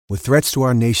With threats to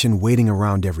our nation waiting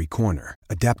around every corner,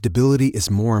 adaptability is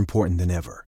more important than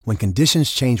ever. When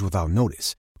conditions change without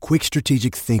notice, quick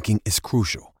strategic thinking is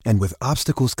crucial. And with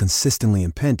obstacles consistently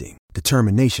impending,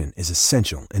 determination is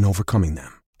essential in overcoming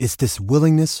them. It's this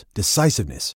willingness,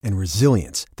 decisiveness, and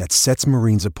resilience that sets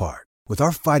Marines apart. With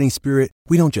our fighting spirit,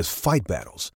 we don't just fight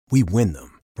battles, we win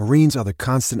them. Marines are the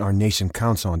constant our nation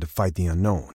counts on to fight the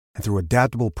unknown. And through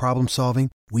adaptable problem solving,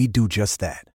 we do just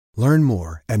that. Learn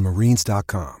more at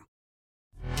marines.com.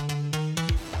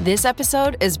 This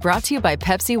episode is brought to you by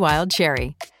Pepsi Wild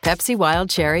Cherry. Pepsi Wild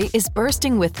Cherry is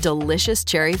bursting with delicious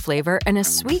cherry flavor and a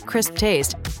sweet, crisp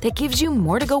taste that gives you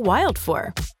more to go wild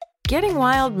for. Getting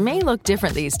wild may look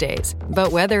different these days,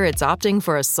 but whether it's opting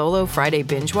for a solo Friday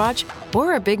binge watch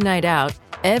or a big night out,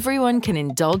 everyone can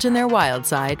indulge in their wild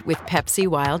side with Pepsi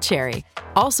Wild Cherry.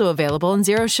 Also available in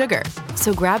Zero Sugar.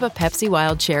 So grab a Pepsi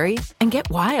Wild Cherry and get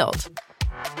wild.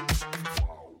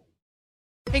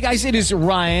 Hey guys, it is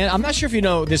Ryan. I'm not sure if you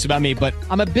know this about me, but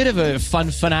I'm a bit of a fun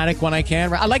fanatic when I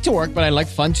can. I like to work, but I like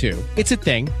fun too. It's a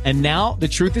thing. And now the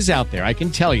truth is out there. I can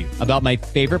tell you about my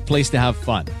favorite place to have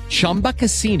fun. Chumba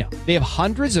Casino. They have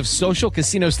hundreds of social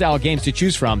casino style games to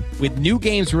choose from with new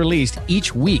games released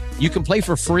each week. You can play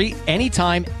for free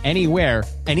anytime, anywhere.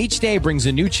 And each day brings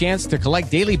a new chance to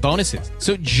collect daily bonuses.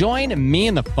 So join me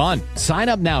in the fun. Sign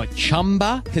up now at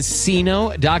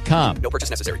ChumbaCasino.com. No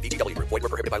purchase necessary. VGW. Void where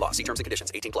prohibited by law. See terms and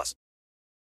conditions. 18+.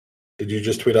 Did you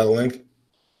just tweet out a link?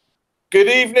 Good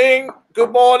evening,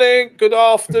 good morning, good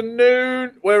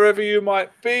afternoon, wherever you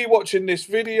might be watching this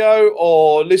video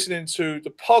or listening to the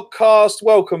podcast.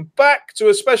 Welcome back to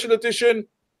a special edition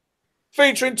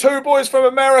featuring two boys from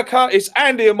America. It's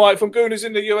Andy and Mike from Gooners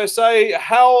in the USA.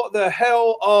 How the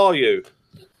hell are you?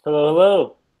 Hello,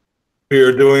 hello. We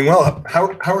are doing well.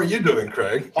 How are you doing,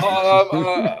 Craig?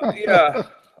 Yeah.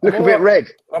 Look a bit red.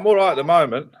 I'm all right at the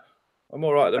moment.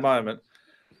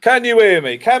 Can you hear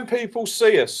me? Can people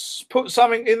see us? Put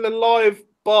something in the live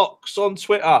box on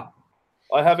Twitter.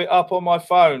 I have it up on my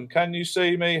phone. Can you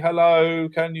see me? Hello.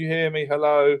 Can you hear me?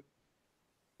 Hello.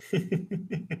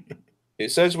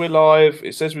 It says we're live.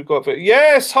 It says we've got...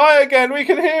 Yes, hi again. We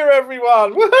can hear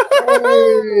everyone. Hey.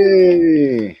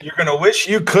 You're going to wish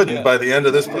you couldn't by the end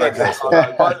of this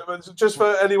podcast. But just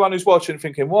for anyone who's watching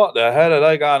thinking, what the hell are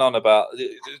they going on about?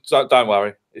 Don't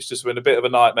worry. It's just been a bit of a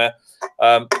nightmare.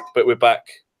 But we're back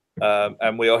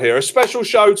and we are here. A special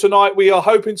show tonight. We are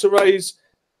hoping to raise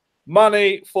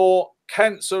money for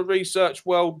cancer research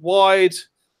worldwide.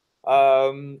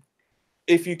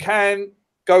 If you can,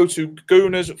 go to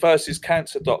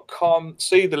goonersversuscancer.com.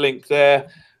 See the link there.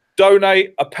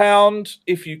 Donate £1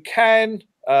 if you can.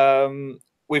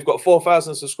 We've got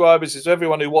 4,000 subscribers. It's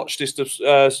everyone who watched this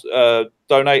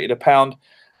donated £1.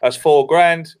 That's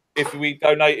 £4,000. If we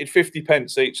donated 50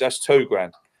 pence each, that's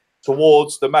 £2,000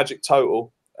 towards the magic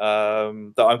total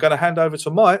that I'm going to hand over to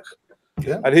Mike,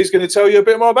 and he's going to tell you a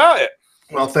bit more about it.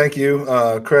 Well, thank you,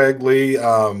 Craig, Lee.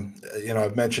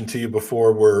 I've mentioned to you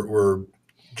before, we're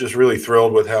just really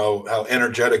thrilled with how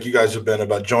energetic you guys have been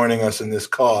about joining us in this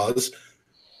cause.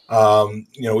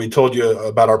 We told you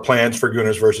about our plans for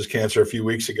Gooners versus Cancer a few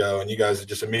weeks ago, and you guys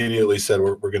just immediately said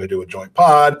we're going to do a joint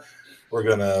pod. We're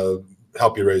going to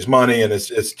help you raise money, and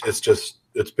it's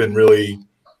been really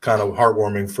kind of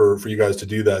heartwarming for you guys to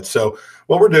do that. So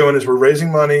what we're doing is we're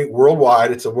raising money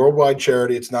worldwide. It's a worldwide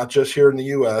charity. It's not just here in the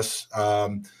U.S.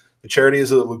 The charity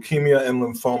is the Leukemia and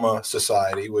Lymphoma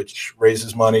Society, which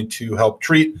raises money to help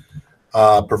treat,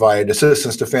 provide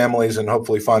assistance to families, and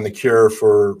hopefully find the cure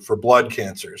for blood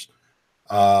cancers.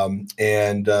 Blood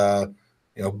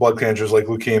cancers like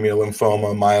leukemia,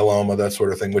 lymphoma, myeloma, that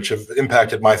sort of thing, which have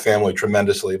impacted my family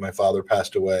tremendously. My father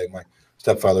passed away. My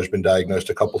stepfather's been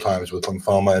diagnosed a couple times with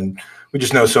lymphoma, and we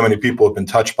just know so many people have been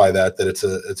touched by that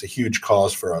it's a huge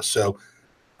cause for us. So,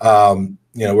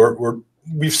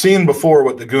 we've seen before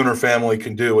what the Gooner family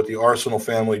can do, what the Arsenal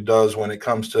family does when it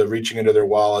comes to reaching into their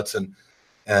wallets and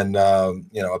 £1,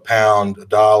 $1,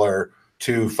 $2,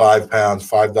 £5,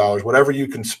 $5, whatever you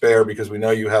can spare, because we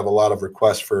know you have a lot of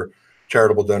requests for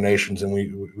charitable donations, and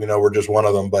we know we're just one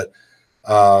of them. But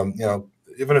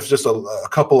even if it's just a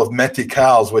couple of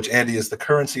meticals, which, Andy, is the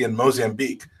currency in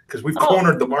Mozambique, because we've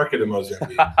cornered the market in Mozambique.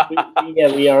 We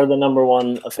are the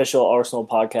 #1 official Arsenal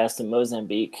podcast in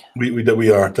Mozambique.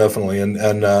 We are, definitely, and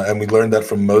we learned that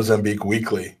from Mozambique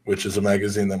Weekly, which is a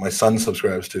magazine that my son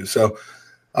subscribes to. So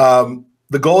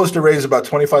the goal is to raise about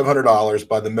 $2,500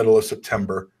 by the middle of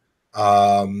September,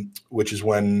 which is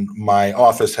when my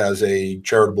office has a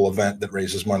charitable event that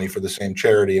raises money for the same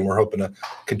charity, and we're hoping to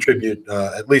contribute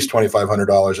at least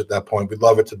 $2,500 at that point. We'd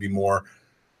love it to be more.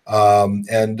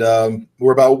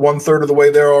 We're about 1/3 of the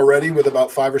way there already, with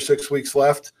about 5 or 6 weeks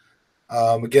left.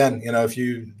 Again, if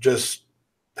you just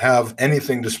have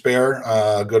anything to spare,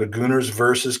 go to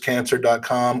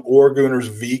goonersversuscancer.com or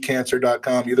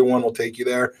goonersvcancer.com. Either one will take you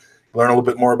there. Learn a little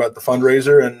bit more about the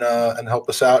fundraiser and help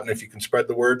us out. And if you can spread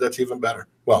the word, that's even better.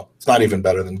 Well, it's not even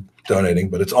better than donating,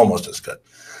 but it's almost as good.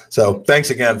 So thanks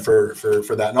again for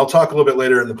that. And I'll talk a little bit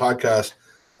later in the podcast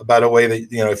about a way that,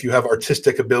 if you have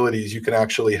artistic abilities, you can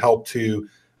actually help to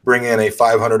bring in a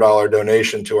 $500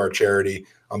 donation to our charity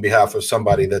on behalf of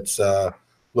somebody that's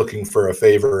looking for a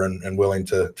favor and willing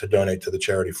to donate to the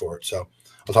charity for it. So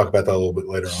I'll talk about that a little bit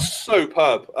later on.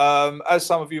 Superb. As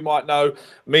some of you might know,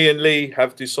 me and Lee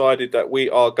have decided that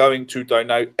we are going to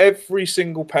donate every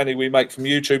single penny we make from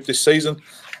YouTube this season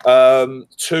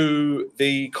to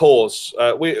the cause.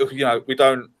 We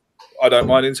don't. I don't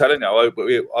mind in telling you, but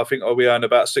I think we earn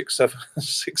about 6 or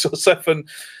 7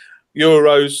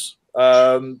 euros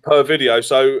per video.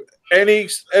 So every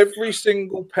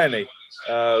single penny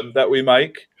that we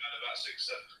make.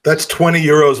 That's 20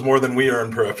 euros more than we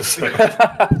earn per episode.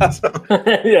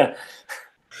 Yeah.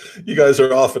 You guys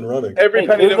are off and running. Every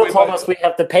penny Google told us we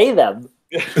have to pay them.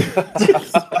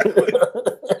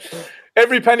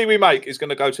 Every penny we make is going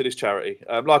to go to this charity.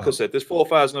 Like I said, there's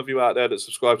 4,000 of you out there that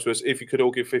subscribe to us. If you could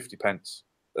all give 50 pence,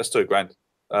 that's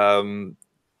 $2,000.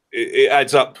 It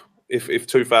adds up. If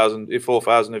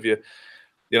 4,000 of you,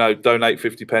 donate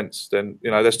 50 pence, then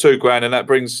that's $2,000, and that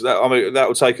brings that. I mean, that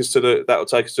will take us to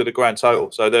the grand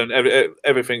total. So then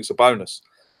everything's a bonus.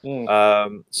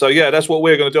 So yeah, that's what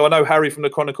we're going to do. I know Harry from the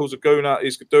Chronicles of Gooner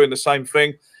is doing the same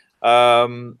thing. A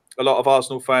lot of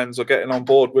Arsenal fans are getting on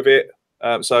board with it.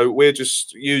 So we're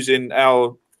just using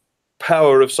our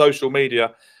power of social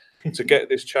media to get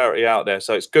this charity out there.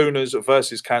 So it's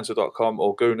goonersversuscancer.com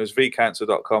or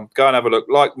goonersvcancer.com. Go and have a look.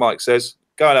 Like Mike says,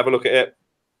 go and have a look at it.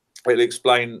 It'll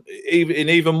explain in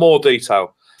even more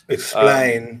detail.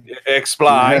 Explain. Even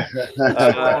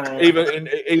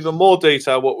more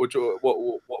detail what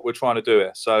we're trying to do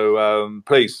here. So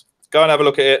please go and have a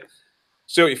look at it.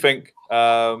 See what you think.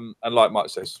 And like Mike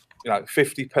says,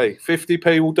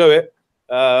 50p will do it.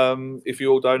 If you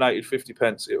all donated 50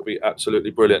 pence, it would be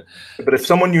absolutely brilliant. But if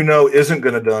someone isn't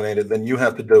going to donate it, then you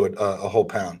have to do it a whole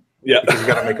pound. Yeah, because you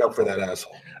got to make up for that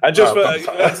asshole. And just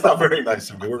that's not very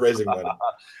nice of me. We're raising money.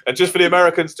 And just for the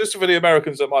Americans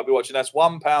that might be watching, that's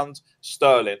 £1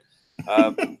 sterling.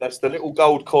 That's the little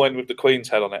gold coin with the Queen's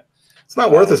head on it. It's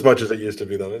not worth as much as it used to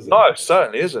be, though, is it? No, it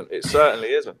certainly isn't. It certainly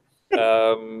isn't.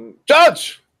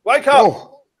 Judge, wake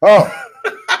up!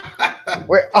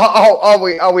 Wait, are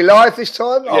we live this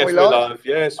time? Yes, we're live.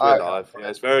 Yes, we're live.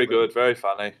 Yes, very good, very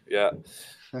funny. Yeah.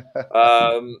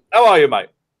 How are you, mate?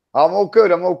 I'm all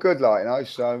good.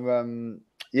 So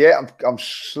yeah, I'm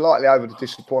slightly over the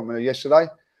disappointment of yesterday,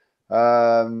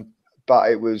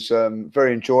 but it was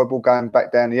very enjoyable going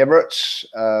back down the Emirates,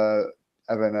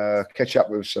 having a catch up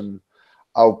with some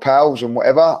old pals and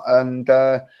whatever, and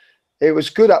it was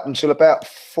good up until about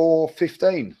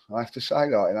 4:15. I have to say,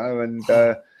 and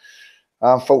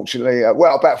unfortunately,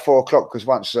 about 4 o'clock, because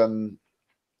once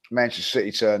Manchester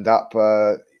City turned up.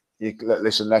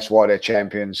 Listen, that's why they're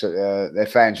champions. Their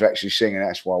fans are actually singing,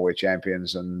 that's why we're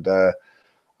champions. And I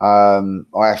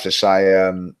have to say,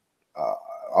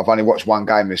 I've only watched one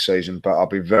game this season, but I'll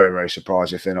be very, very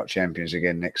surprised if they're not champions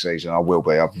again next season. I will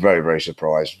be. I'm very, very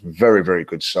surprised. Very, very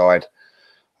good side.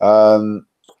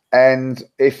 And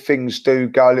if things do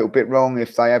go a little bit wrong,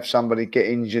 if they have somebody get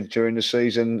injured during the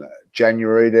season,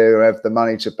 January, they'll have the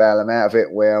money to bail them out of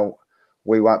it, where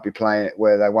they won't be playing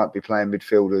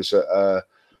midfielders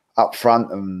up front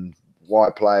and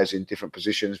wide players in different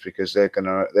positions, because they've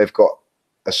got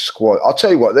a squad. I'll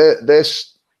tell you what,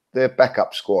 their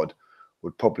backup squad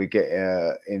would probably get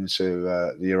into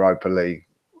the Europa League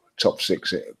top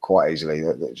 6 quite easily.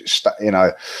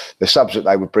 The subs that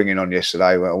they were bringing on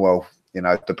yesterday were,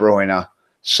 De Bruyne,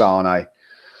 Sane.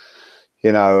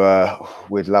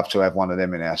 We'd love to have one of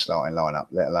them in our starting lineup,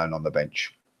 let alone on the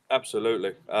bench.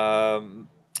 Absolutely.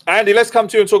 Andy, let's come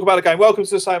to you and talk about the game. Welcome to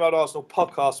the Same Old Arsenal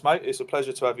podcast, mate. It's a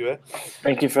pleasure to have you here.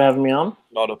 Thank you for having me on.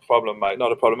 Not a problem, mate.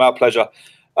 Not a problem. Our pleasure.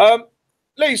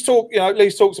 Lee's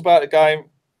talks about the game.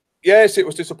 Yes, it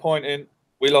was disappointing.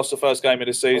 We lost the first game of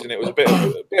the season. It was a bit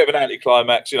of an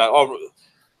anticlimax.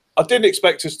 I didn't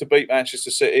expect us to beat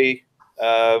Manchester City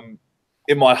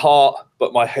in my heart,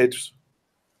 but my head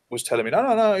was telling me,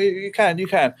 no, you can.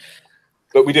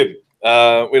 But we didn't.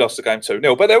 We lost the game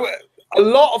 2-0. But there were a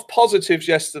lot of positives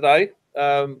yesterday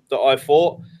that I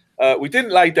thought. We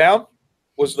didn't lay down,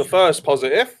 was the first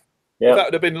positive. Yep. If that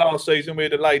would have been last season,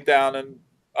 we'd have laid down and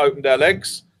opened our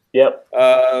legs. Yep.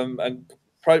 And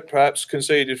perhaps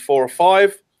conceded 4 or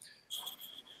 5.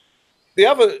 The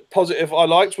other positive I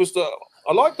liked was that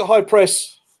I like the high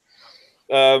press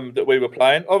that we were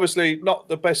playing. Obviously, not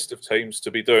the best of teams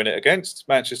to be doing it against,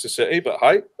 Manchester City, but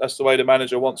hey, that's the way the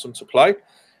manager wants them to play.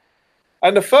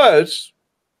 And the third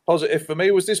positive for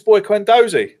me was this boy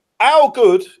Guendouzi. How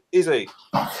good is he?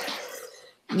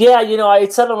 Yeah, I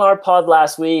said on our pod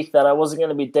last week that I wasn't going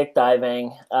to be dick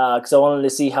diving because I wanted to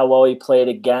see how well he played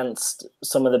against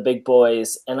some of the big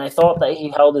boys. And I thought that he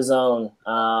held his own.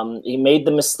 He made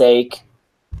the mistake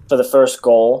for the first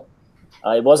goal.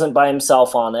 He wasn't by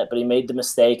himself on it, but he made the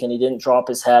mistake and he didn't drop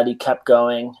his head. He kept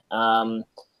going.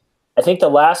 I think the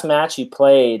last match he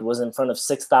played was in front of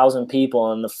 6,000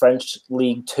 people in the French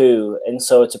League 2. And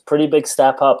so it's a pretty big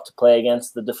step up to play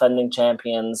against the defending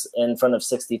champions in front of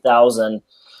 60,000.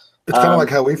 It's kind of like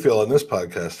how we feel on this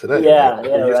podcast today. Yeah, right?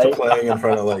 yeah, We're used right? to playing in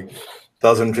front of like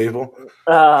 1,000 people.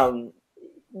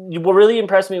 What really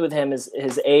impressed me with him is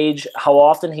his age, how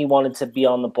often he wanted to be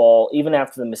on the ball, even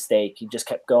after the mistake. He just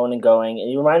kept going and going. And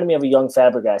he reminded me of a young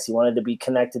Fabregas. He wanted to be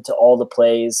connected to all the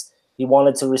plays. He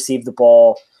wanted to receive the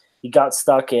ball. He got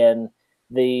stuck in.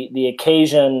 The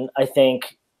occasion, I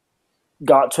think,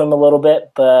 got to him a little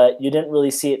bit, but you didn't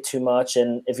really see it too much.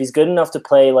 And if he's good enough to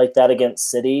play like that against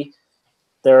City,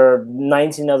 there are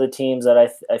 19 other teams that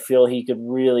I feel he could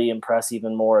really impress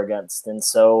even more against. And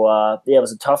so, it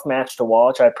was a tough match to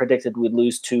watch. I predicted we'd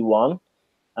lose 2-1.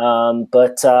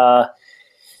 But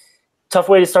tough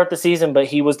way to start the season, but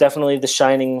he was definitely the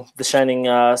shining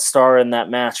star in that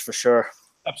match for sure.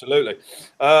 Absolutely.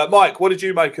 Mike, what did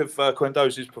you make of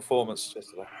Guendouzi's performance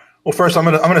yesterday? Well, first, I'm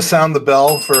gonna sound the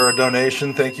bell for a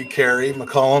donation. Thank you, Carrie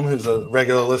McCollum, who's a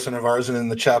regular listener of ours and in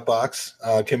the chat box.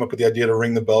 Came up with the idea to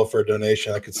ring the bell for a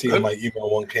donation. I could see in my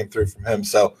email one came through from him.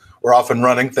 So we're off and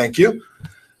running. Thank you.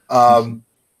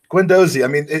 Guendouzi, I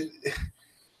mean,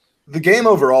 the game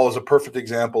overall is a perfect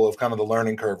example of kind of the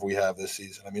learning curve we have this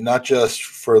season. I mean, not just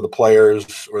for the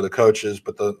players or the coaches,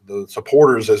 but the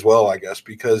supporters as well, I guess,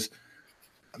 because,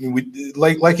 I mean, we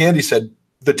like Andy said,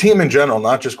 the team in general,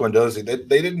 not just Guendouzi,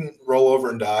 they didn't roll over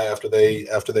and die after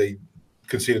they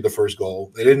conceded the first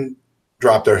goal. They didn't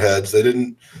drop their heads. They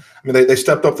didn't. I mean, they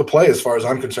stepped up the play as far as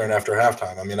I'm concerned after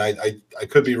halftime. I mean, I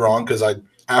could be wrong because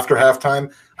after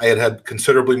halftime I had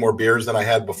considerably more beers than I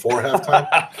had before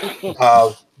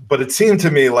halftime. But it seemed to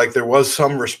me like there was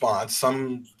some response,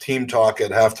 some team talk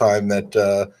at halftime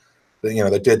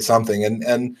that did something.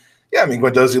 And yeah, I mean,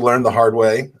 Guendouzi learned the hard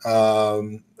way.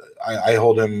 I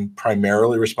hold him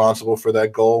primarily responsible for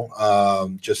that goal.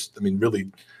 Really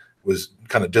was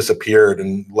kind of disappeared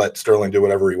and let Sterling do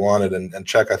whatever he wanted. And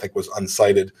Cech, I think, was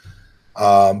unsighted.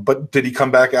 But did he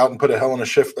come back out and put a hell of a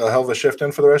shift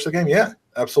in for the rest of the game? Yeah,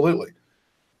 absolutely.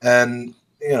 And,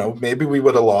 maybe we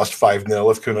would have lost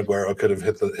 5-0 if Kun Aguero could have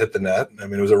hit the net. I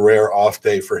mean, it was a rare off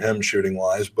day for him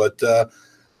shooting-wise. But,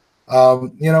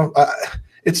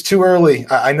 it's too early.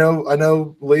 I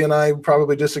know Lee and I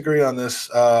probably disagree on this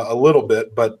a little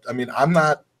bit, but I mean, I'm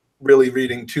not really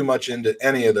reading too much into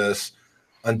any of this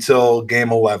until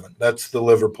game 11. That's the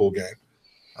Liverpool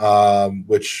game,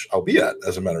 which I'll be at,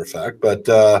 as a matter of fact. But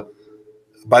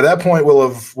by that point, we'll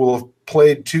have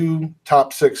played 2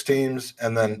 top 6 teams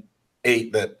and then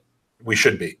 8 that we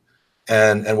should be,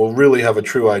 and we'll really have a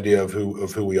true idea of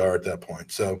who we are at that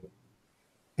point. So.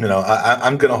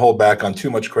 I'm going to hold back on too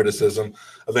much criticism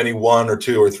of any 1 or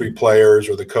 2 or 3 players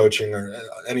or the coaching or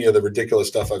any of the ridiculous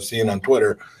stuff I've seen on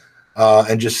Twitter,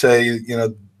 and just say,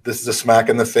 this is a smack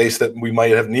in the face that we might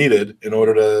have needed in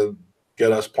order to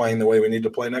get us playing the way we need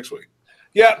to play next week.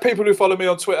 Yeah, people who follow me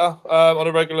on Twitter on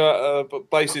a regular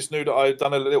basis knew that I'd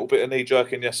done a little bit of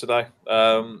knee-jerking yesterday,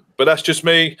 but that's just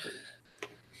me.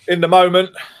 In the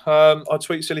moment, I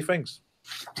tweet silly things.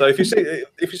 So if you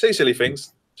see silly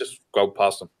things, just go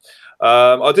past them.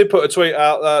 I did put a tweet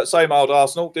out, same old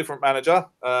Arsenal, different manager,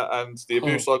 and the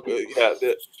abuse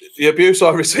the abuse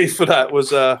I received for that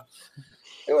was it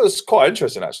was quite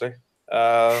interesting actually.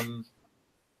 But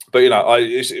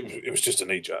it was just a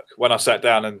knee jerk. When I sat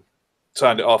down and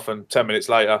turned it off, and 10 minutes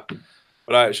later,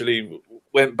 when I actually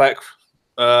went back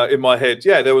in my head,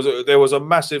 yeah, there was a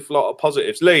massive lot of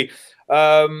positives. Lee,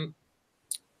 let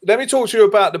me talk to you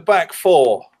about the back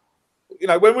 4.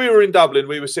 When we were in Dublin,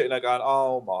 we were sitting there going,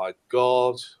 oh, my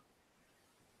God,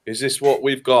 is this what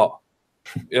we've got?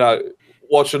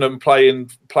 Watching them playing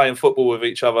football with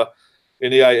each other in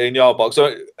the 18-yard box.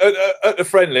 So at the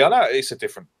friendly, I know it's a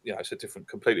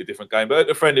completely different game, but at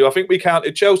the friendly, I think we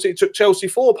counted Chelsea. It took Chelsea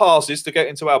 4 passes to get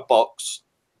into our box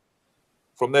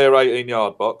from their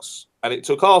 18-yard box, and it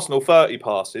took Arsenal 30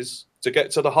 passes to get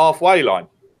to the halfway line.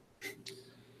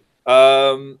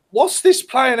 What's this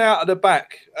playing out at the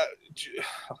back?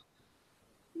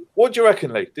 What do you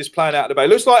reckon, Lee? This playing out of the back.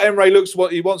 Looks like Emre looks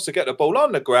what he wants to get the ball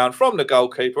on the ground from the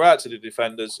goalkeeper out to the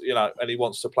defenders, and he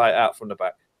wants to play it out from the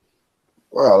back.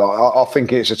 Well, I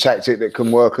think it's a tactic that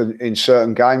can work in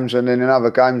certain games, and then in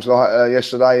other games like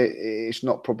yesterday, it's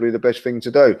not probably the best thing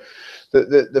to do.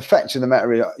 The fact of the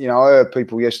matter is, I heard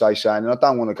people yesterday saying, and I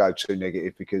don't want to go too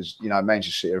negative because,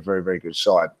 Manchester City are a very, very good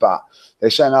side, but they're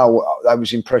saying, oh, I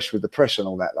was impressed with the press and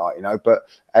all that, but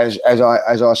as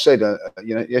I said,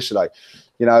 yesterday,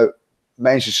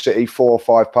 Manchester City 4 or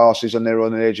 5 passes and they're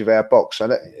on the edge of our box.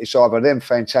 So it's either them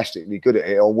fantastically good at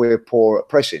it or we're poor at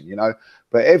pressing,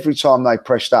 But every time they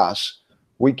pressed us,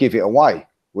 we give it away.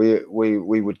 We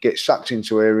would get sucked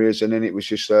into areas, and then it was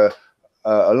just a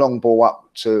long ball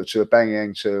up to a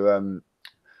banging to.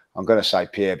 I'm going to say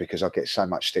Pierre because I get so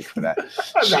much stick for that.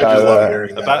 So, I just love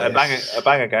hearing that. A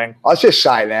banger gang. I was just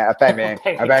saying that. A banging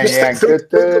gang. Think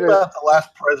about the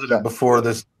last president before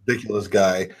this ridiculous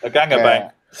guy. A gang of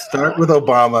bang. Start with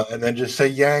Obama and then just say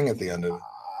Yang at the end of it.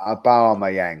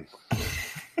 Obama Yang.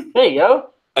 There you go.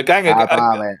 A gang of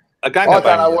Obama. A gang I of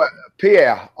don't know bang. what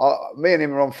Pierre. Me and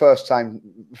him are on first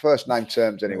name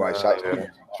terms anyway. So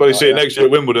Probably see it next year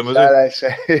at Wimbledon, was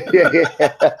it? Yeah.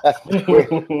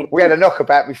 we had a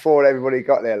knockabout before everybody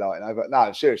got there, but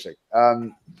no, seriously.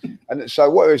 And so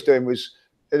what I was doing was,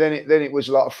 then it was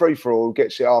like a free for all.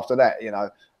 Gets it after that,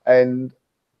 And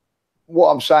what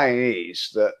I'm saying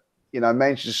is that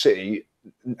Manchester City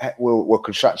will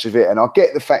construct of it, and I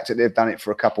get the fact that they've done it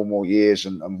for a couple more years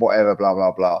and whatever, blah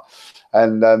blah blah,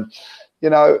 and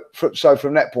so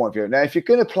from that point of view, now if you're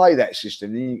going to play that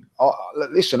system,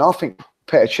 listen, I think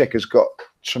Petr Cech has got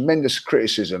tremendous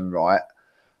criticism, right?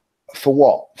 For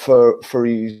what? For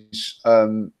his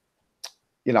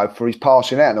for his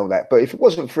passing out and all that. But if it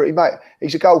wasn't for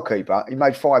he's a goalkeeper. He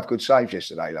made 5 good saves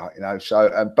yesterday,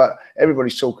 So, but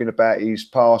everybody's talking about his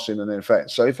passing and effect.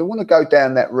 So if they want to go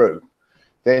down that route,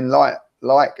 then like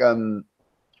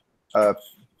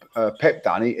Pep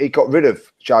done, he got rid of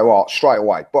Joe Hart straight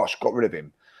away. Bosh, got rid of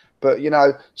him. But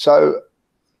so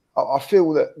I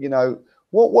feel that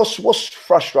what's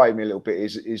frustrating me a little bit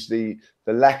is the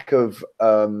lack of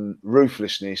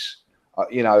ruthlessness.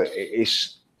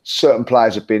 It's certain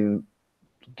players have been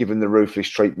given the ruthless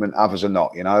treatment, others are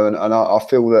not. And I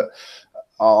feel that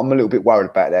I'm a little bit worried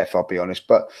about that, if I'll be honest.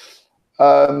 But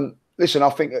listen, I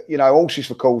think horses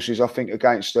for courses. I think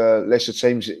against lesser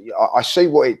teams, I see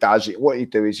what it does. What you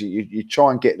do is you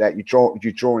try and get that.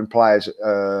 You're drawing players.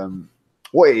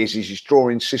 What it is you're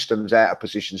drawing systems out of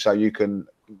position so you can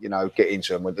get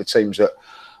into them with the teams that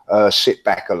sit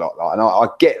back a lot. And I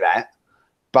get that,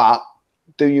 but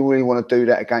do you really want to do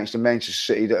that against the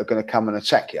Manchester City that are going to come and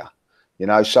attack you?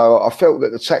 So I felt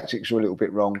that the tactics were a little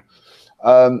bit wrong,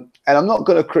 and I'm not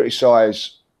going to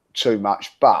criticise too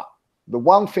much, but the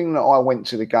one thing that I went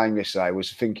to the game yesterday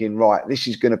was thinking, right, this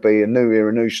is going to be a new era,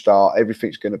 a new start.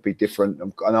 Everything's going to be different.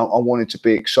 And I wanted to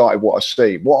be excited what I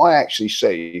see. What I actually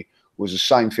see was the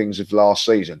same things of last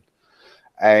season.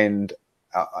 And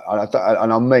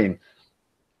I mean,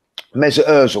 Mesut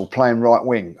Ozil playing right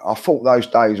wing. I thought those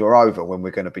days were over when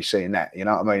we're going to be seeing that. You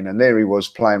know what I mean? And there he was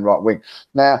playing right wing.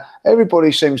 Now,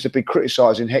 everybody seems to be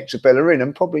criticising Hector Bellerin,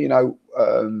 and probably,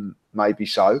 maybe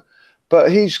so.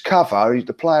 But his cover,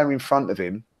 the player in front of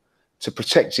him to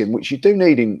protect him, which you do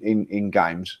need in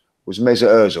games, was Mesut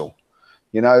Ozil.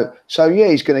 So yeah,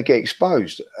 he's going to get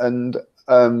exposed, and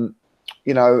that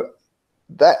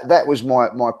was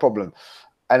my problem,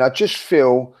 and I just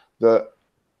feel that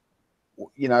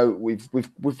we've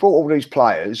brought all these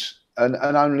players, and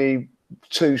only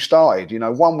 2 started.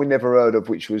 One we never heard of,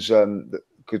 which was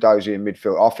Guendouzi in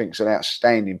midfield. I think is an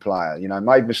outstanding player.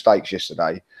 Made mistakes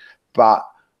yesterday, but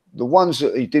the ones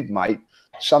that he did make,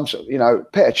 Petr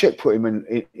Cech put him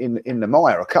in the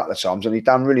mire a couple of times, and he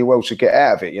done really well to get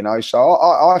out of it. So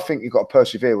I think you've got to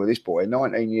persevere with this boy,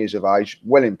 19 years of age,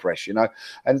 well impressed,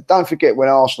 And don't forget when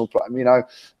Arsenal play,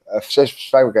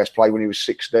 Fabregas played when he was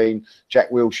 16. Jack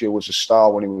Wilshere was a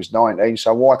star when he was 19.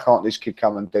 So why can't this kid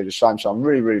come and do the same? So I'm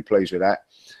really, really pleased with that.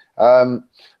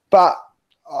 But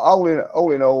all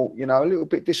in all, a little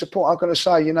bit disappointed. I'm going to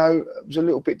say, it was a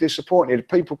little bit disappointed.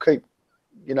 People keep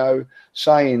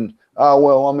saying, oh,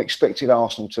 well, I'm expecting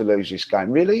Arsenal to lose this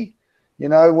game. Really?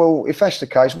 Well, if that's the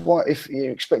case, why, if you're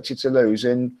expected to lose,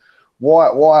 then why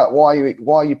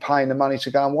are you paying the money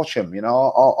to go and watch them?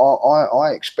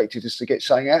 I expected us to get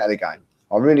something out of the game.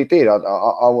 I really did. I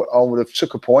would have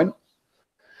took a point.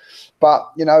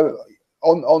 But,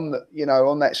 on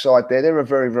that side there, they're a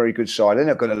very, very good side. They're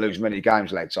not going to lose many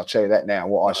games, lads. I'll tell you that now,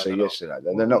 what I see yesterday.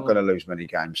 They're not going to lose many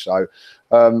games. So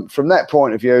from that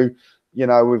point of view,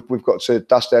 we've got to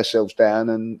dust ourselves down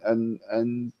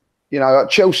and you know,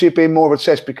 Chelsea have been more of a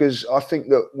test because I think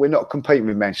that we're not competing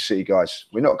with Manchester City, guys.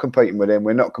 We're not competing with them.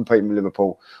 We're not competing with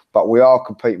Liverpool, but we are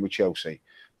competing with Chelsea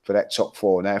for that top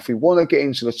four. Now, if we want to get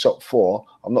into the top four,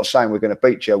 I'm not saying we're going to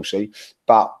beat Chelsea,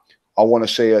 but I want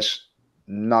to see us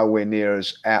nowhere near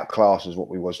as outclassed as what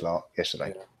we was like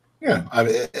yesterday. Yeah,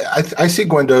 I see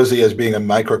Guendouzi as being a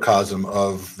microcosm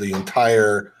of the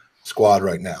entire squad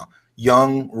right now.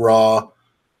 Young, raw,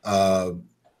 going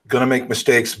to make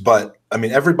mistakes, but I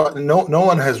mean, everybody, no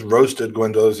one has roasted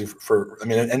Guendouzi for I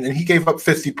mean, and he gave up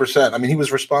 50%. I mean, he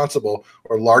was responsible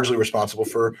or largely responsible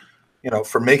for,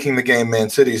 for making the game Man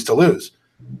City's to lose.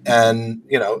 And,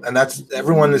 and that's,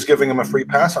 everyone is giving him a free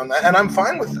pass on that. And I'm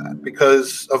fine with that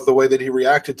because of the way that he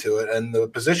reacted to it and the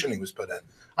position he was put in.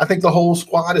 I think the whole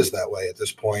squad is that way at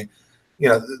this point.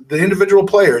 The individual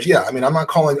players. Yeah. I mean, I'm not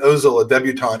calling Ozil a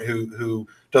debutant who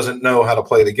doesn't know how to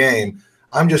play the game.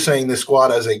 I'm just saying the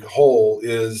squad as a whole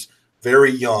is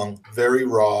very young, very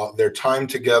raw. Their time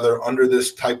together under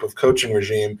this type of coaching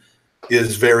regime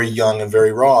is very young and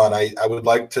very raw. And I would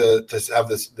like to have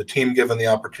the team given the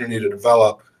opportunity to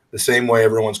develop the same way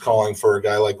everyone's calling for a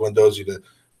guy like Guendouzi to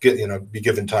get, be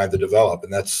given time to develop.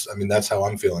 And that's how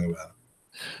I'm feeling about it.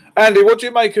 Andy, what do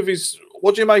you make of his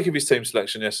team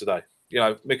selection yesterday?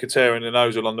 Mkhitaryan and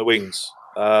Ozil on the wings.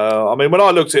 I mean, when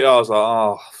I looked at it, I was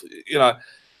like,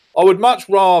 I would much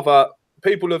rather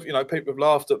people have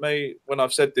laughed at me when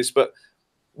I've said this, but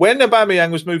when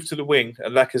Aubameyang was moved to the wing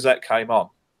and Lacazette came on,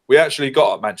 we actually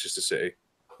got at Manchester City.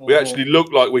 We actually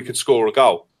looked like we could score a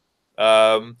goal.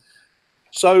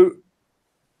 So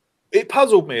it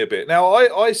puzzled me a bit. Now,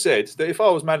 I said that if I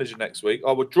was manager next week,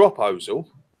 I would drop Ozil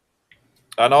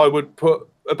and I would put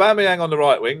Aubameyang on the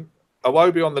right wing,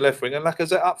 Iwobi on the left wing, and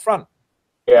Lacazette up front.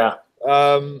 Yeah.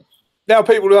 Now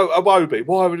people go, Iwobi,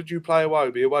 why would you play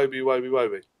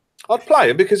Iwobi? I'd play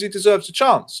him because he deserves a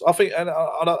chance. I think, and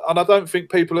I don't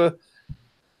think people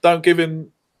don't give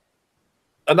him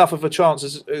enough of a chance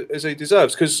as he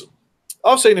deserves. Because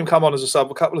I've seen him come on as a sub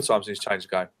a couple of times and he's changed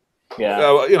the game.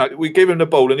 Yeah, we give him the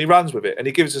ball and he runs with it and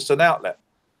he gives us an outlet.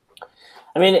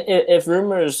 I mean, if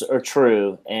rumors are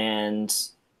true and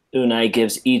Unai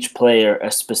gives each player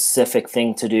a specific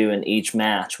thing to do in each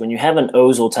match, when you have an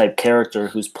Ozil-type character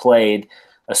who's played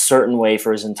a certain way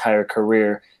for his entire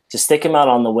career, to stick him out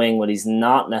on the wing when he's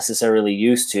not necessarily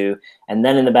used to, and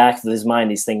then in the back of his mind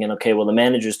he's thinking, okay, well, the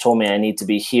manager's told me I need to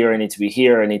be here, I need to be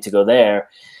here, I need to go there,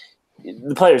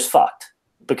 the player's fucked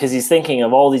because he's thinking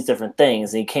of all these different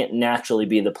things and he can't naturally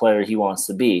be the player he wants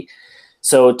to be.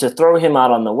 So to throw him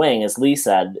out on the wing, as Lee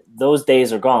said, those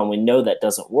days are gone. We know that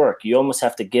doesn't work. You almost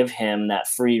have to give him that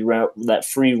free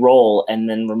role and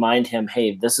then remind him,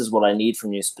 hey, this is what I need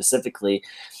from you specifically.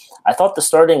 I thought the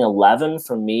starting 11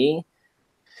 for me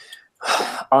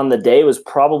on the day was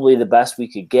probably the best we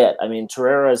could get. I mean,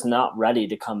 Torreira is not ready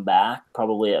to come back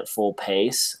probably at full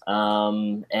pace.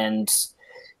 And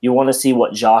you want to see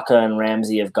what Xhaka and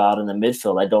Ramsey have got in the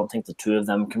midfield. I don't think the two of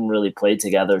them can really play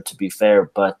together, to be fair.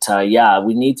 But,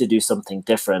 we need to do something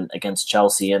different against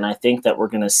Chelsea. And I think that we're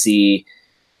going to see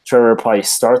Torreira probably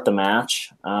start the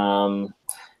match.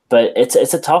 But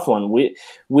it's a tough one.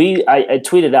 I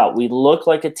tweeted out, we look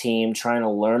like a team trying to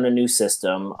learn a new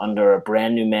system under a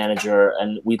brand new manager,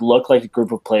 and we look like a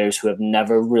group of players who have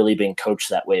never really been coached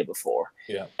that way before.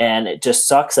 Yeah. And it just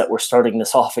sucks that we're starting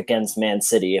this off against Man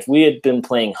City. If we had been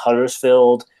playing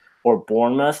Huddersfield or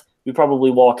Bournemouth, we probably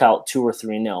walk out 2 or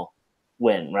 3-0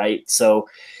 win, right? So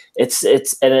it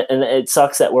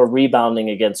sucks that we're rebounding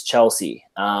against Chelsea.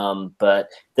 But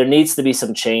there needs to be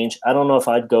some change. I don't know if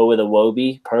I'd go with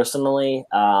Iwobi personally.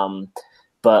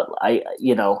 But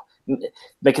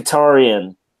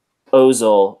Mkhitaryan,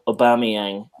 Ozil,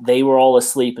 Aubameyang, they were all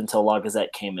asleep until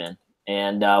Lacazette came in.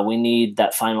 And we need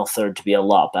that final third to be a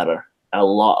lot better. A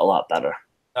lot better.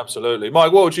 Absolutely.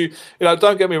 Mike, what would you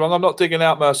don't get me wrong, I'm not digging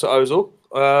out Mesut Ozil.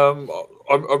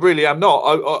 I really am not.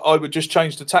 I would just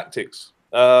change the tactics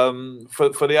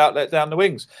for the outlet down the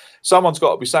wings. Someone's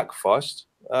got to be sacrificed.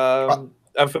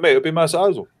 And for me, it would be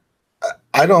Mesut Ozil.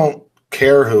 I don't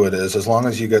care who it is as long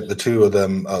as you get the two of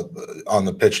them on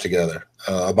the pitch together,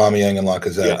 Aubameyang and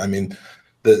Lacazette. Yeah. I mean,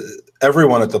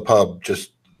 everyone at the pub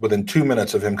just within 2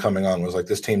 minutes of him coming on was like,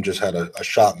 this team just had a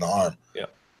shot in the arm. Yeah.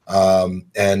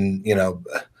 And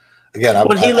again,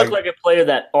 he looked like a player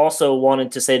that also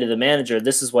wanted to say to the manager,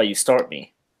 "This is why you start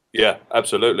me." Yeah,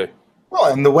 absolutely.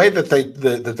 Well, and the way that they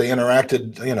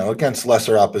interacted, against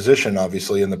lesser opposition,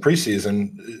 obviously in the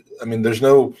preseason. I mean,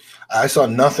 I saw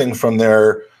nothing from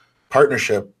their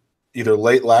partnership either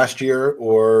late last year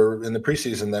or in the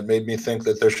preseason that made me think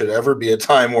that there should ever be a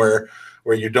time where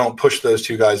you don't push those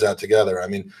two guys out together. I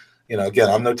mean, again,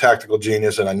 I'm no tactical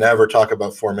genius, and I never talk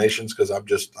about formations because I'm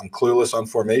clueless on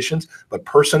formations. But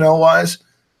personnel-wise,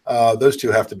 those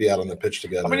two have to be out on the pitch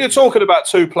together. I mean, you're talking about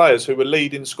two players who were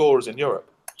leading scorers in Europe.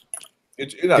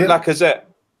 Lacazette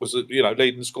was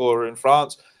leading scorer in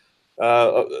France.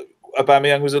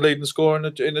 Aubameyang was a leading scorer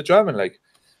in the German league.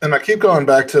 And I keep going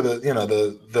back to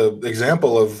the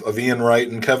example of Ian Wright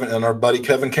and our buddy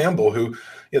Kevin Campbell, who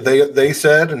they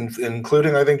said, and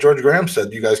including I think George Graham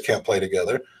said, you guys can't play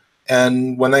together.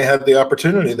 And when they had the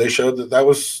opportunity, they showed that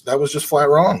was just flat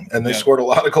wrong, and they scored a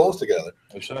lot of goals together.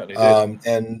 They certainly did.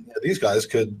 And these guys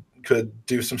could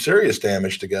do some serious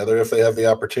damage together if they have the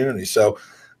opportunity. So,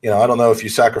 I don't know if you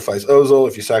sacrifice Ozil,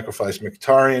 if you sacrifice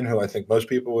Mkhitaryan, who I think most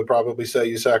people would probably say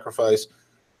you sacrifice,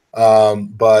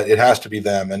 but it has to be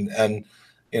them. And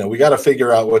we got to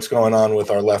figure out what's going on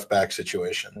with our left back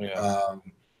situation.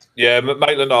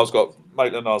 Maitland-Niles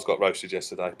got roasted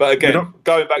yesterday. But again,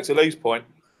 going back to Lee's point,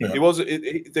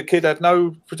 the kid had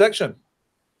no protection.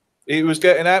 He was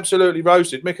getting absolutely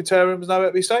roasted. Mkhitaryan was nowhere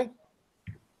to be seen.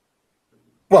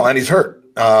 Well, and he's hurt.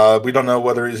 We don't know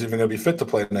whether he's even going to be fit to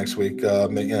play next week.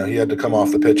 He had to come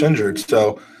off the pitch injured.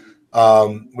 So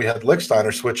we had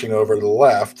Lichtsteiner switching over to the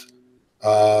left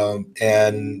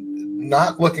and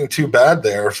not looking too bad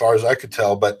there as far as I could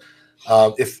tell. But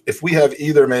if we have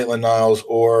either Maitland-Niles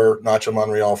or Nacho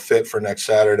Monreal fit for next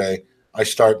Saturday, I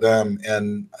start them.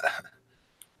 And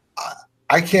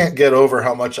I can't get over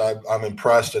how much I'm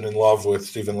impressed and in love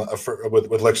with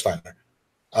with Lichtsteiner.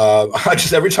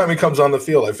 Every time he comes on the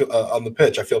field, I feel on the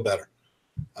pitch, I feel better.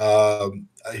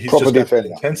 He's proper just got defender.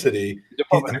 Intensity. He's a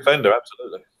proper defender,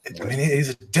 absolutely. I mean, he's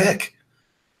a dick,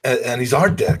 and he's our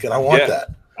dick, and I want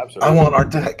that. Absolutely. I want our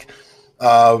dick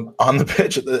on the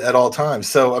pitch at all times.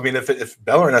 So, I mean, if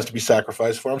Bellerin has to be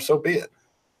sacrificed for him, so be it.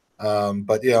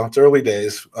 But it's early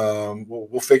days.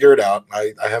 We'll figure it out.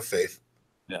 I have faith.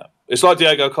 Yeah, it's like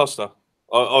Diego Costa.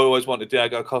 I always wanted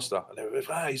Diego Costa. And they were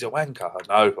he's a wanker.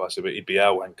 No, I said, but he'd be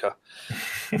our wanker.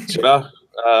 I'd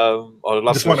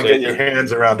love just want to get your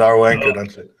hands around our wanker,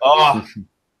 don't you?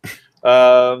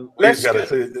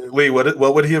 Lee,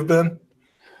 what would he have been?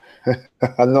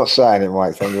 I'm not saying it,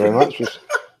 Mike. Thank you very much. It's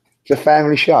a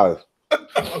family show.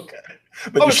 Okay,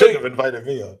 but you shouldn't have invited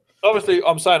me on. Obviously,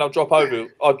 I'm saying I'd drop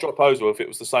Ozil if it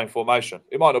was the same formation.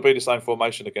 It might not be the same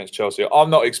formation against Chelsea.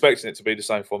 I'm not expecting it to be the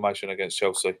same formation against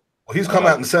Chelsea. Well, he's come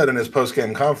out and said in his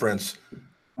post-game conference,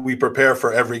 we prepare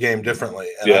for every game differently.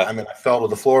 And I fell to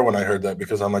the floor when I heard that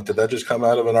because I'm like, did that just come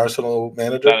out of an Arsenal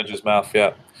manager's mouth?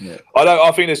 Yeah.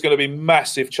 I think there's going to be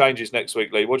massive changes next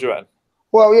week, Lee. What do you reckon?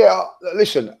 Well,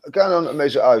 listen, going on to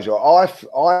Mesut Ozil,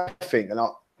 I think, and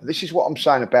this is what I'm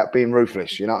saying about being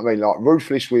ruthless. You know what I mean? Like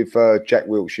ruthless with Jack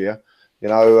Wilshere,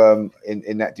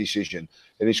 in that decision.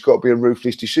 And it's got to be a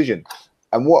ruthless decision.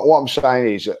 And what I'm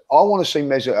saying is that I want to see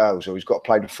Mesut Ozil. He's got to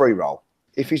play the free role.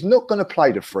 If he's not going to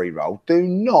play the free role, do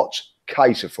not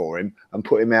cater for him and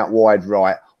put him out wide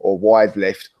right or wide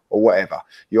left or whatever.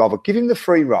 You either give him the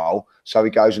free role so he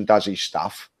goes and does his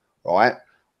stuff, right?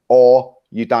 Or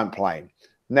you don't play him.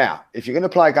 Now, if you're going to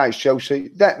play against Chelsea,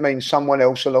 that means someone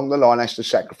else along the line has to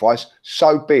sacrifice.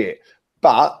 So be it.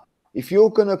 But if you're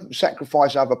going to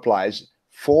sacrifice other players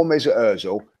for Mesut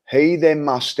Ozil, he then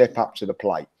must step up to the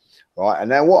plate. Right, and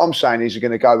now what I'm saying is you're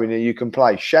going to go in there. You can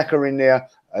play Xhaka in there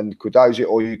and Guendouzi,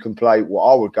 or you can play what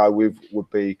I would go with would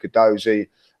be Guendouzi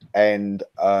and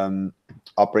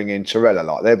I'll bring in Torreira.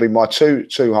 Like there'd be my two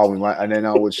holding weight, and then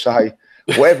I would say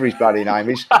whatever his bloody name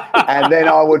is, and then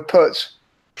I would put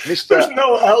Mr. There's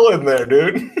no L in there,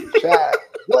 dude.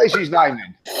 What is his name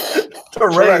then?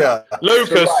 Torreira.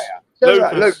 Lucas.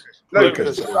 Torreira.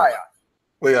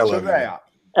 Torreira.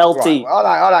 LT. Right,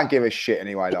 I don't give a shit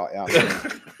anyway. Like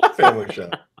that. Family show.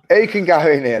 He can go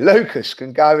in here. Lucas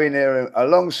can go in here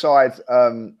alongside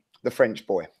the French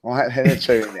boy. Right, and the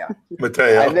two in there.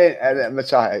 Matteo. And then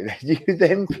Matteo. You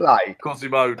then play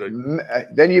Quasimodo.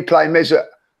 Then you play Mesut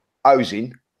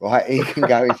Ozil. Right, he can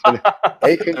go into the.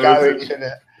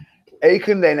 He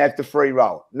can then have the free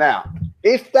role. Now,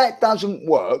 if that doesn't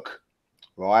work,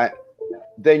 right,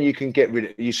 then you can get rid of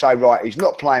it. You say, right, he's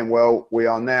not playing well. We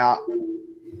are now.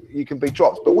 You can be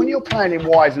dropped. But when you're playing in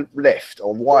wide left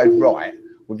or wide right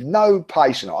with no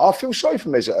pace, and I feel sorry for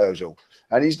Mesut Ozil,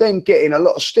 and he's then getting a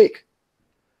lot of stick.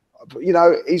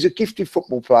 He's a gifted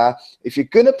football player. If you're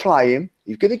going to play him,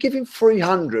 you're going to give him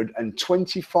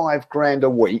 325 grand a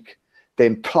week,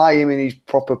 then play him in his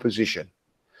proper position.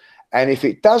 And if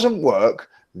it doesn't work,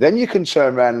 then you can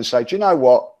turn around and say, do you know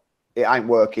what? It ain't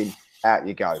working. Out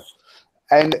you go.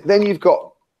 And then you've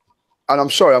got, and I'm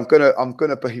sorry, I'm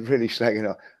gonna be really slagging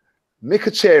up.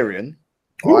 Mkhitaryan,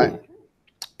 right?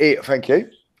 Thank you.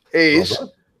 Is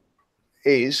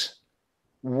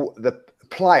the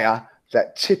player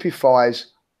that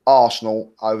typifies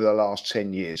Arsenal over the last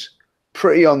 10 years.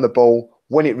 Pretty on the ball,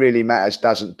 when it really matters,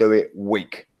 doesn't do it,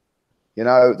 weak. You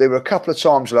know, there were a couple of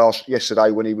times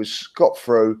yesterday when he got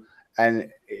through and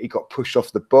he got pushed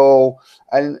off the ball.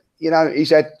 And, you know, he's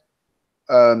had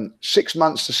 6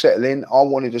 months to settle in. I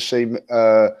wanted to see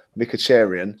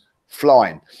Mkhitaryan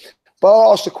flying. But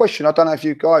I asked the question, I don't know if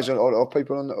you guys or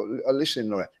people are listening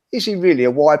to it. Is he really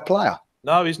a wide player?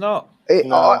 No, he's not.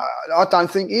 No. I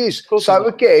don't think he is. So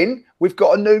again, we've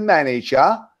got a new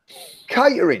manager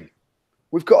catering.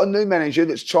 We've got a new manager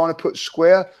that's trying to put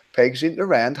square pegs into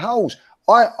round holes.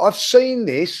 I've seen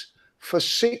this for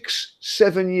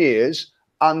 6-7 years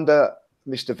under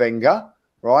Mr. Wenger,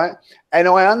 right? And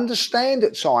I understand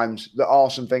at times that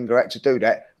Arsene Wenger had to do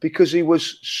that because he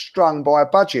was strung by a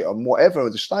budget on whatever,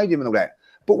 the stadium and all that.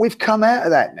 But we've come out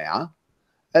of that now.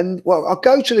 And, well, I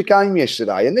go to the game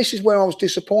yesterday, and this is where I was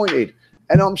disappointed.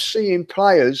 And I'm seeing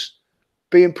players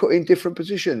being put in different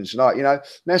positions. Like, you know,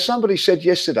 now somebody said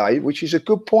yesterday, which is a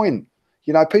good point,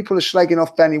 you know, people are slagging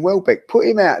off Danny Welbeck. Put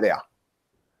him out there.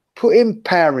 Put him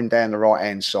powering down the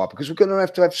right-hand side because we're going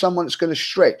to have someone that's going to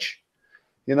stretch,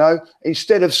 you know,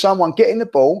 instead of someone getting the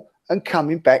ball and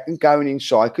coming back and going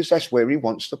inside because that's where he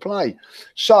wants to play.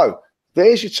 So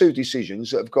there's your two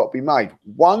decisions that have got to be made.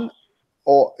 One,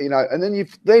 or, you know, and then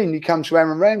you come to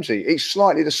Aaron Ramsey. It's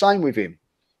slightly the same with him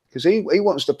because he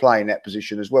wants to play in that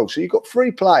position as well. So you've got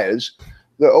three players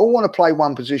that all want to play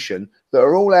one position, that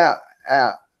are all out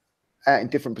in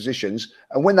different positions,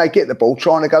 and when they get the ball,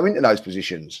 trying to go into those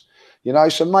positions, you know,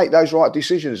 so make those right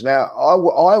decisions. Now,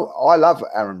 I love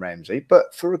Aaron Ramsey,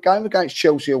 but for a game against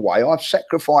Chelsea away, I'm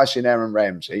sacrificing Aaron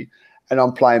Ramsey and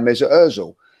I'm playing Mesut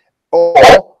Ozil.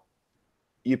 Or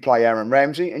you play Aaron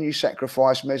Ramsey and you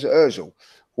sacrifice Mesut Ozil.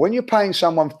 When you're paying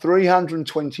someone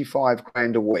 325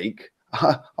 grand a week,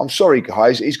 I'm sorry,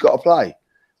 guys, he's got to play.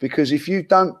 Because if you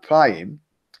don't play him,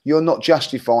 you're not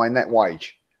justifying that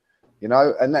wage. You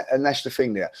know, and that's the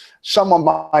thing there. Someone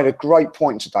made a great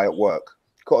point today at work.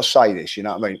 Got to say this, you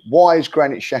know what I mean? Why is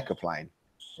Granit Xhaka playing,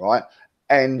 right?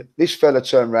 And this fella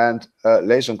turned around,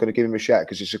 Les, I'm going to give him a shout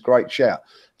because it's a great shout.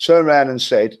 Turned around and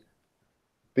said,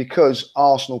 because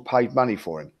Arsenal paid money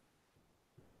for him.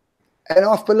 And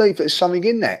I believe there's something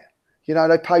in that. You know,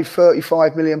 they paid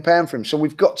 £35 million for him. So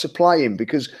we've got to play him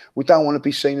because we don't want to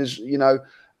be seen as, you know,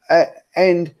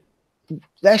 and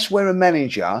that's where a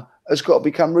manager has got to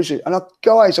become rigid. And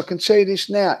guys, I can tell you this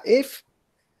now. If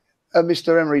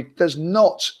Mr. Emery does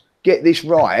not get this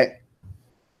right,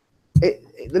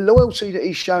 the loyalty that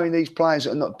he's showing these players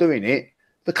that are not doing it,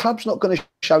 the club's not going to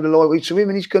show the loyalty to him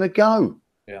and he's going to go.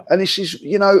 Yeah. And this is,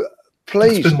 you know,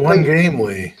 please. It's been one game,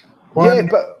 Lee. Yeah,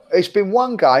 but it's been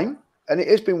one game, and it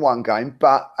has been one game.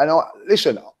 But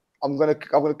listen, I'm going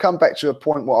to come back to a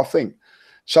point what I think.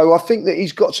 So I think that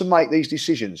he's got to make these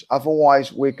decisions, otherwise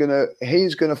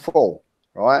he's going to fall.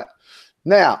 Right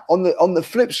now, on the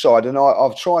flip side, and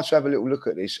I've tried to have a little look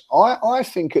at this. I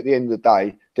think at the end of the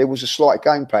day, there was a slight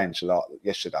game plan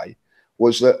yesterday.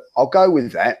 Was that I'll go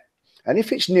with that. And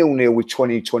if it's 0-0 with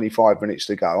 20, 25 minutes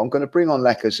to go, I'm going to bring on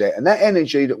Lacazette. And that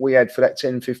energy that we had for that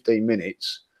 10, 15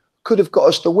 minutes could have got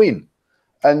us the win.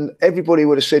 And everybody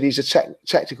would have said he's a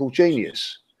tactical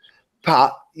genius.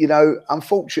 But, you know,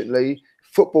 unfortunately,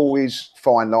 football is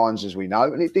fine lines, as we know,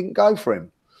 and it didn't go for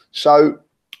him. So,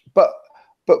 but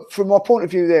from my point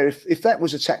of view there, if that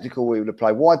was a tactical way to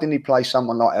play, why didn't he play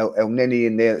someone like El Neni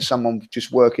in there, someone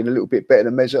just working a little bit better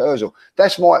than Mesut Ozil?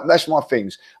 That's my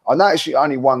things. I know it's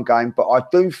only one game, but I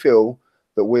do feel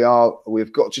that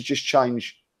we've got to just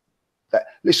change that.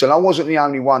 Listen, I wasn't the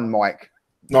only one, Mike.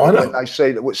 No, I know. When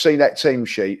they see that team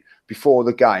sheet before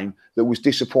the game that was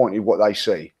disappointed what they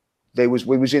see. We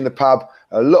was in the pub.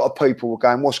 A lot of people were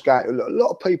going, what's going on? A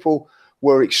lot of people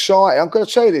were excited. I'm going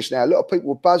to tell you this now. A lot of people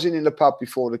were buzzing in the pub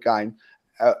before the game.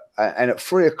 And at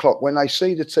 3 o'clock, when they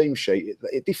see the team sheet,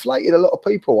 it deflated a lot of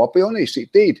people. I'll be honest,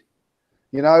 it did.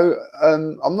 You know,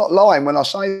 I'm not lying when I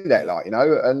say that, like, you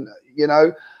know, and, you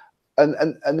know,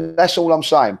 and that's all I'm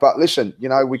saying. But listen, you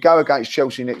know, we go against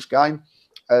Chelsea next game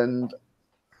and,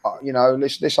 you know,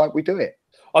 let's hope we do it.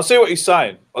 I see what he's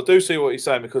saying. I do see what he's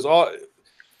saying because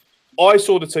I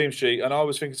saw the team sheet and I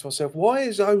was thinking to myself, why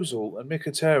is Ozil and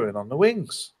Mkhitaryan on the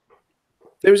wings?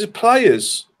 There is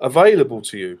players available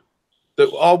to you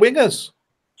that are wingers.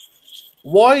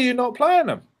 Why are you not playing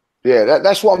them? Yeah,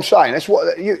 that's what I'm saying. That's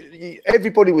what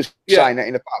everybody was saying that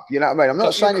in the pub. You know what I mean? I'm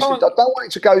not saying this. I don't want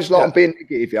it to go as like I'm being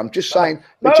negative here. I'm just saying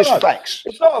facts.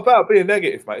 It's not about being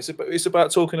negative, mate. It's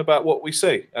about talking about what we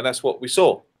see, and that's what we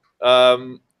saw.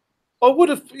 I would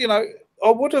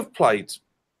have played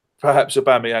perhaps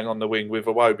Aubameyang on the wing with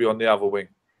Iwobi on the other wing.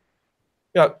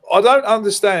 I don't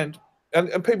understand.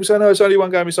 And people say, no, it's only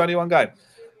one game. It's only one game.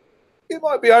 It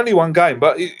might be only one game,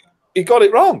 but he got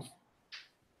it wrong.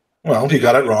 Well, he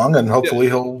got it wrong, and hopefully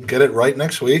he'll get it right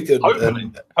next week. And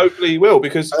hopefully he will,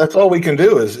 because that's all we can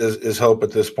do is hope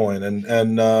at this point.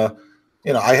 And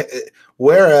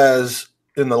whereas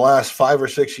in the last 5 or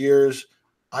 6 years,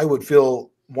 I would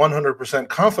feel 100%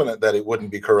 confident that it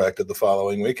wouldn't be corrected the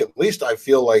following week. At least I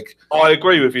feel like I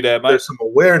agree with you there, mate. There's some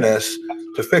awareness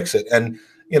to fix it, and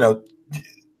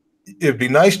it'd be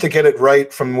nice to get it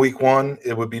right from week one.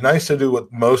 It would be nice to do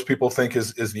what most people think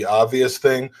is the obvious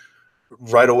thing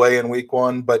right away in week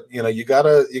one, but you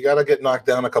gotta get knocked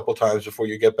down a couple times before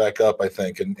you get back up, I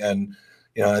think. And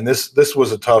this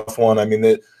was a tough one. I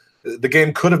mean, the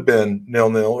game could have been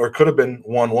 0-0 or could have been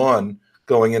 1-1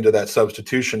 going into that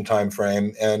substitution time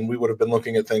frame, and we would have been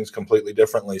looking at things completely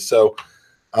differently. So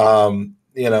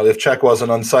if Czech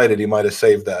wasn't unsighted, he might have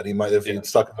saved that. He might have he'd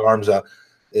stuck his arms out.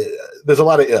 There's a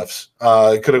lot of ifs.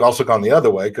 It could have also gone the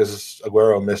other way because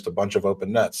Aguero missed a bunch of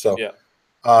open nets. So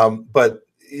but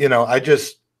I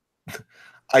just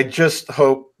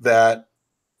hope that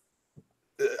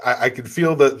I can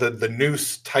feel the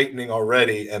noose tightening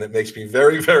already, and it makes me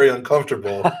very, very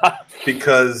uncomfortable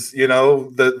because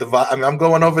I'm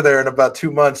going over there in about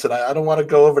 2 months, and I don't want to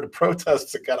go over to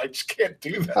protests again. I just can't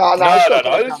do that.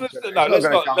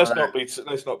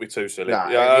 Let's not be too silly.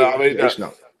 It's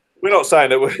not. We're not saying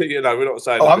that we're not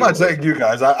saying. Oh, I'm not saying you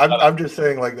guys. I'm just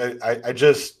saying, like, I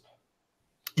just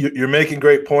you're making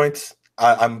great points.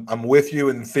 I'm with you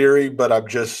in theory, but I'm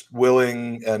just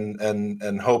willing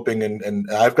and hoping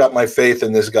and I've got my faith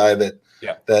in this guy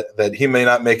that he may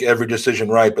not make every decision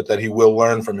right, but that he will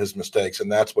learn from his mistakes,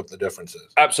 and that's what the difference is.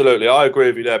 Absolutely, I agree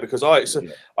with you there because I'm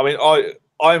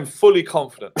fully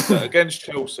confident that against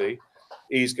Chelsea,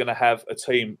 he's going to have a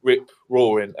team rip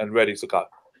roaring and ready to go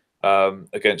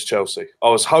against Chelsea. I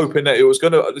was hoping that it was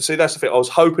going to see. That's the thing. I was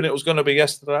hoping it was going to be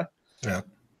yesterday. Yeah,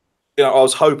 I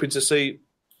was hoping to see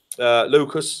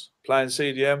Lucas playing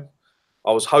CDM.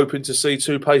 I was hoping to see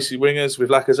two pacey wingers with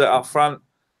Lacazette up front.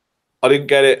 I didn't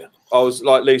get it. I was,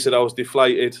 like Lee said, I was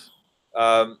deflated.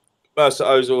 Mesut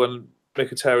Ozil and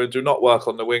Mkhitaryan do not work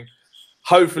on the wing.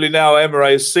 Hopefully now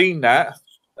Emery has seen that.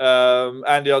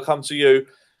 Andy, I'll come to you.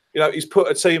 He's put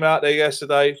a team out there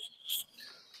yesterday.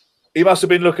 He must have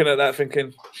been looking at that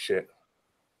thinking, shit,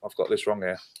 I've got this wrong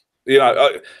here.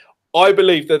 I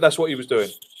believe that that's what he was doing.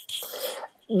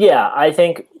 Yeah, I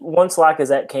think once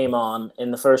Lacazette came on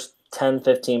in the first 10,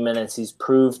 15 minutes, he's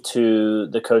proved to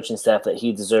the coaching staff that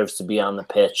he deserves to be on the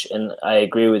pitch. And I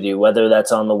agree with you, whether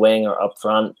that's on the wing or up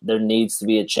front, there needs to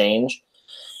be a change.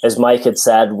 As Mike had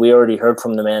said, we already heard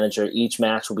from the manager, each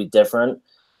match will be different.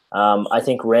 I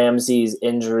think Ramsey's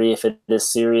injury, if it is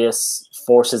serious,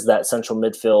 forces that central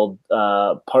midfield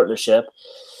partnership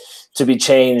to be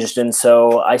changed. And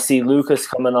so I see Lucas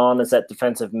coming on as that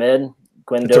defensive mid.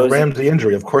 It's a Ramsey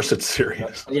injury. Of course it's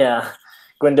serious. Yeah.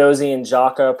 Guendouzi and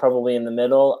Xhaka probably in the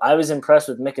middle. I was impressed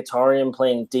with Mkhitaryan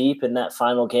playing deep in that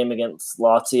final game against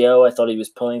Lazio. I thought he was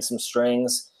pulling some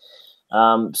strings.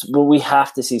 But we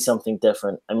have to see something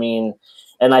different. I mean,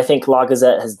 and I think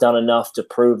Lacazette has done enough to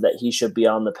prove that he should be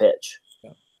on the pitch.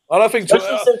 And I think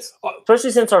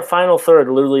especially since our final third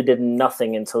literally did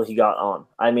nothing until he got on.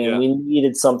 I mean, we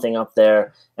needed something up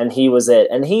there, and he was it.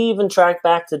 And he even tracked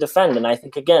back to defend. And I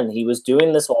think, again, he was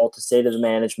doing this all to say to the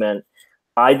management,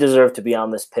 I deserve to be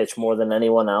on this pitch more than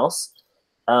anyone else.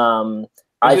 I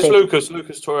think Lucas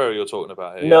Torreira you're talking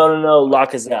about here? No,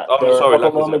 Lacazette. Oh, there were a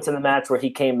couple Lacazette. moments in the match where he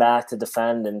came back to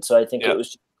defend, and so I think it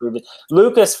was proven.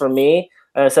 Lucas, for me,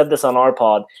 and I said this on our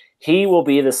pod, he will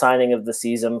be the signing of the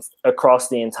season across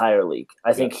the entire league.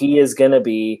 I think he is going to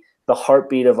be the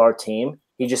heartbeat of our team.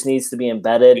 He just needs to be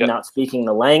embedded. Not speaking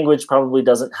the language probably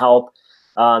doesn't help.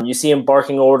 You see him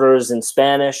barking orders in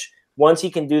Spanish. Once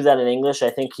he can do that in English, I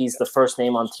think he's the first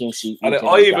name on team sheet. And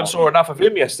I even saw enough of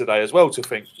him yesterday as well to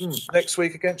think, next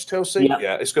week against Chelsea,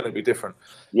 it's going to be different.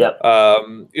 Yep.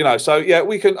 So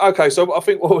we can. Okay, so I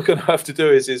think what we're going to have to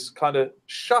do is kind of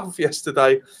shove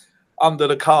yesterday under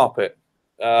the carpet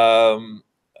and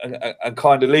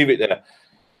kind of leave it there.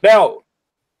 Now,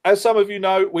 as some of you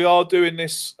know, we are doing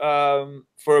this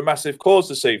for a massive cause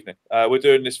this evening. We're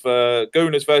doing this for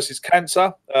Gooners versus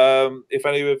Cancer. If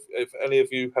any of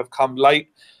you have come late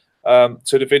to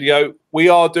the video, we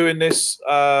are doing this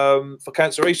for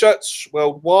cancer research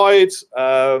worldwide.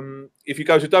 If you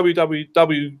go to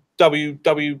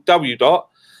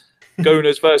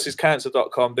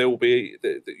www.goonersversuscancer.com,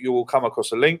 you will come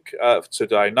across a link to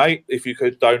donate. If you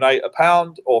could donate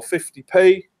 £1 or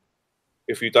 50p,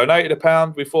 If you donated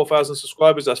 £1 with 4,000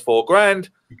 subscribers, that's £4,000.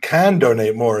 You can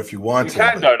donate more if you want to. You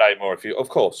can donate more if you, of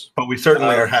course. But we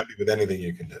certainly are happy with anything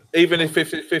you can do. Even if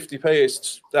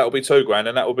 50p, that'll be £2,000,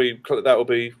 and that'll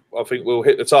be. I think we'll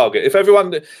hit the target. If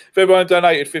everyone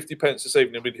donated 50 pence this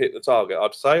evening, we'd hit the target.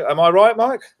 I'd say. Am I right,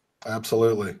 Mike?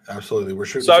 Absolutely. We're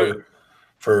shooting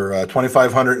for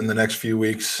 2,500 in the next few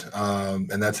weeks,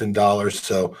 and that's in dollars.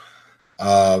 So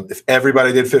if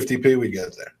everybody did 50p, we'd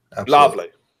get there. Absolutely.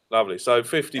 Lovely. So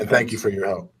 50. And thank you for your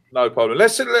help. No problem.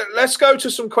 Let's go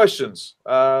to some questions.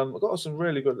 I've got some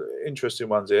really good, interesting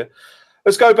ones here.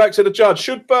 Let's go back to the judge.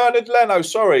 Should Bernard Leno?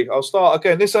 Sorry, I'll start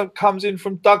again. This one comes in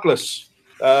from Douglas.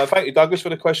 Thank you, Douglas, for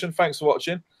the question. Thanks for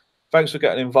watching. Thanks for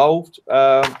getting involved.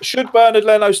 Should Bernard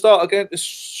Leno start against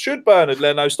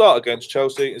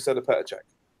Chelsea instead of Petr Cech?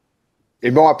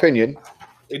 In my opinion.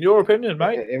 In your opinion,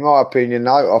 mate? In my opinion,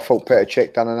 no. I thought Petr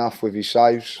Cech done enough with his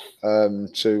saves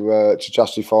to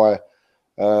justify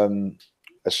a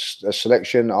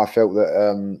selection. I felt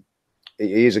that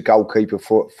he is a goalkeeper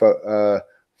for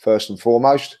first and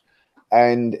foremost,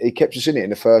 and he kept us in it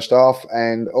in the first half,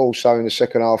 and also in the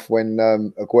second half when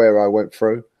Aguero went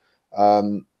through.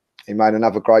 He made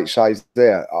another great save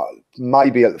there.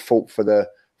 Maybe at the fault for the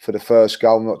first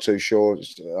goal, I'm not too sure.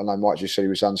 I know Mike just said he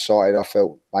was unsighted. I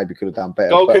felt maybe could have done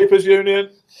better. Goalkeepers Union.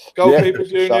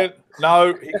 Union.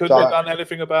 No, he couldn't have done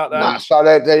anything about that. Nah, so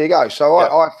there you go. So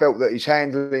I felt that his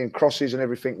handling, crosses and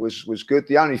everything was good.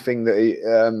 The only thing that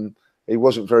he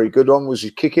wasn't very good on was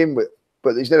his kicking,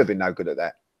 but he's never been no good at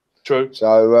that. True.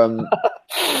 So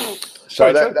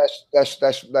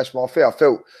that's my fear. I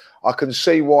felt I can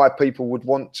see why people would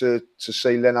want to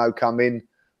see Leno come in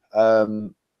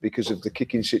because of the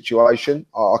kicking situation.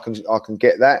 I can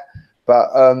get that,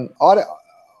 but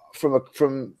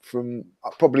from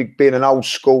probably being an old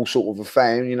school sort of a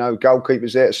fan,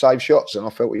 goalkeepers there to save shots, and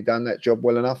I felt he'd done that job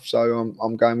well enough. So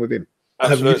I'm going with him.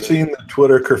 Absolutely. Have you seen the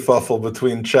Twitter kerfuffle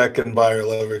between Cech and Bayer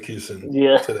Leverkusen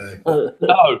today? No,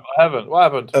 I haven't.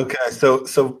 What happened? Okay, so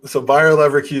Bayer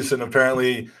Leverkusen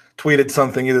apparently tweeted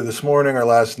something either this morning or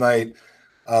last night.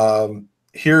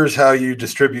 Here's how you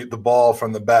distribute the ball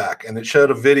from the back, and it showed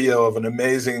a video of an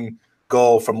amazing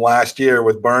goal from last year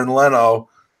with Bernd Leno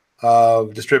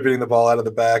distributing the ball out of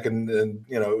the back, and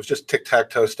it was just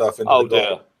tic-tac-toe stuff into the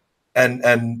goal.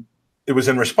 And it was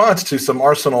in response to some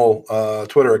Arsenal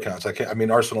Twitter accounts.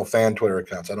 Arsenal fan Twitter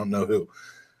accounts. I don't know who.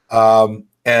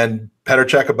 And Petr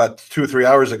Cech about 2 or 3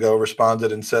 hours ago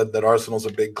responded and said that Arsenal's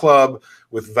a big club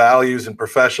with values and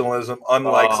professionalism,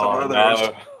 unlike some others.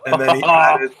 No. And then he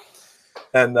added,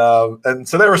 and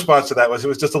so their response to that was, it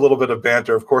was just a little bit of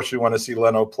banter. Of course, we want to see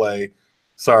Leno play.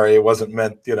 Sorry, it wasn't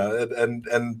meant,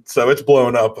 and so it's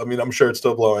blown up. I mean, I'm sure it's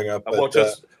still blowing up. But,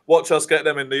 watch us get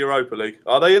them in the Europa League.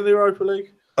 Are they in the Europa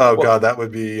League? Oh, God, that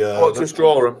would be... watch us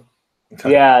draw them.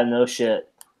 Okay. Yeah, no shit.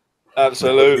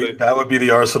 Absolutely. That would be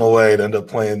the Arsenal way to end up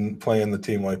playing the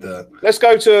team like that. Let's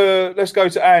go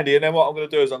to Andy, and then what I'm going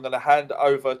to do is I'm going to hand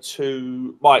over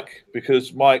to Mike,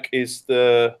 because Mike is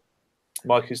the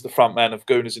front man of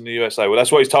Gooners in the USA. Well,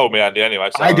 that's what he's told me, Andy.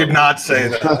 Anyway, so I did not say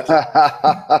that.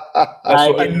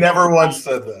 I never once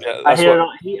said that.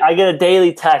 Yeah, I get a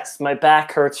daily text. My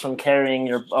back hurts from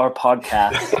carrying our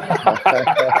podcast.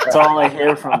 That's all I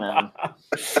hear from him.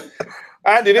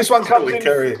 Andy, this one comes in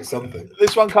carrying something.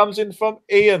 This one comes in from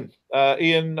Ian.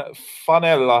 Ian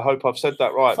Funnell. I hope I've said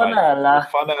that right.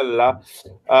 Funnella.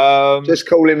 Just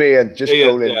call him Ian.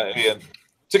 Call him. Yeah, Ian.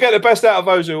 To get the best out of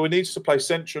Ozil, he needs to play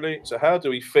centrally. So how do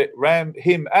we fit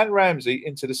him and Ramsey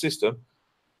into the system?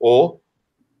 Or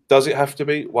does it have to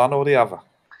be one or the other?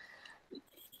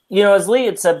 As Lee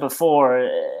had said before,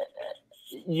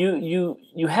 you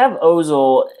have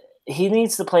Ozil. He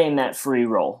needs to play in that free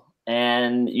role.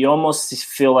 And you almost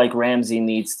feel like Ramsey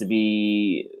needs to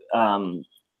be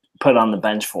put on the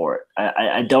bench for it.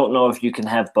 I don't know if you can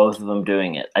have both of them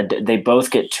doing it. They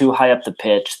both get too high up the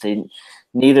pitch. They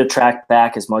neither track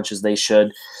back as much as they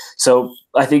should. So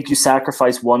I think you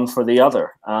sacrifice one for the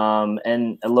other.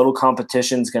 And a little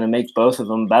competition is going to make both of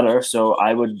them better. So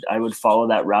I would follow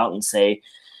that route and say,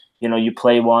 you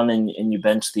play one and you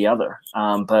bench the other.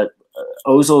 But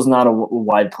Ozil's not a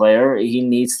wide player. He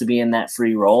needs to be in that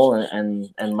free role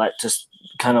and let just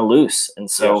kind of loose.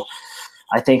 And so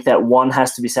I think that one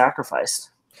has to be sacrificed.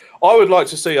 I would like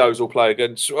to see Ozil play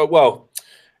against,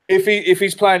 if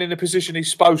he's playing in the position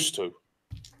he's supposed to,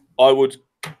 I would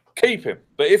keep him.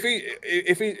 But if he,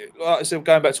 like I said,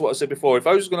 going back to what I said before, if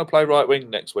Ozil's going to play right wing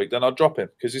next week, then I'd drop him,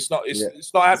 because it's not happening.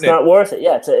 It's not worth it.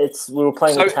 Yeah, we were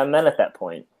playing with 10 men at that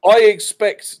point. I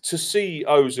expect to see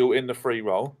Ozil in the free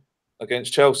role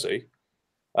against Chelsea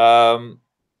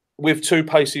with two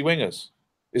pacey wingers.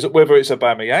 Whether it's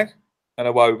Aubameyang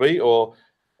and Iwobi, or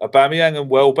Aubameyang and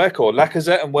Welbeck, or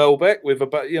Lacazette and Welbeck with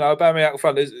Aubameyang up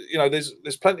front.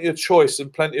 There's plenty of choice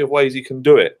and plenty of ways he can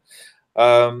do it.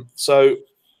 So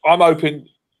I'm hoping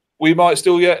we might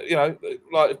still get,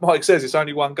 like Mike says, it's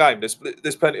only one game.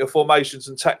 There's plenty of formations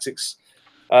and tactics.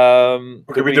 We're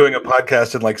gonna be doing a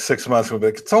podcast in like 6 months. We'll be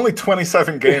like, it's only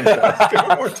 27 games. Guys. Give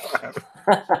it more time.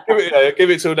 give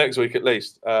it till next week at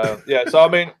least. So I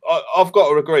mean, I've got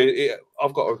to agree. It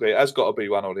has got to be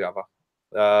one or the other.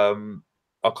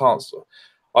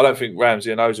 I don't think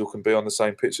Ramsey and Ozil can be on the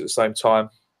same pitch at the same time.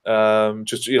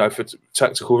 Just for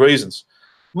tactical reasons.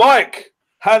 Mike,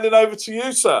 handing over to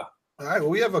you, sir. All right. Well,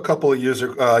 we have a couple of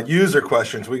user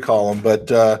questions, we call them,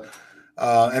 but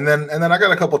and then I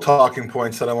got a couple talking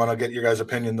points that I want to get your guys'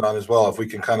 opinions on as well, if we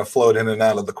can kind of float in and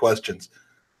out of the questions.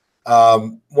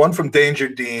 One from Danger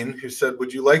Dean, who said,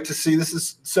 "Would you like to see?" This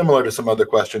is similar to some other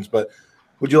questions, but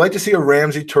would you like to see a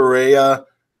Ramsey, Torreira,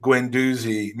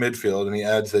 Guendouzi midfield? And he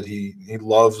adds that he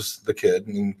loves the kid,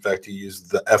 and in fact, he used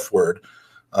the F word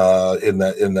in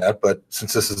that. But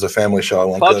since this is a family show, I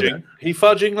won't go there. He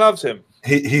fudging loves him.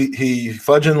 He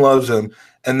fudging loves him,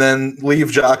 and then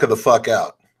leave Xhaka the fuck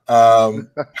out. I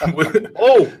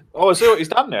see what he's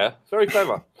done there. Very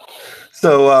clever.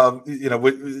 So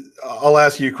I'll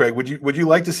ask you, Craig. Would you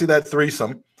like to see that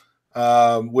threesome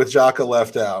with Xhaka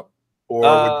left out, or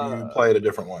would you play it a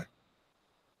different way?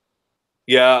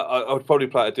 Yeah, I would probably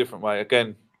play it a different way.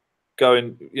 Again,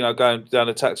 going down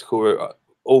the tactical route.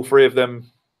 All three of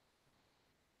them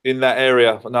in that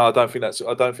area. No, I don't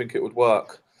think it would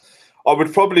work. I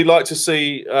would probably like to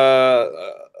see a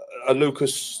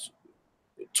Lucas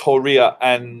Torreira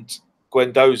and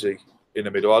Guendouzi in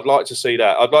the middle. I'd like to see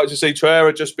that. I'd like to see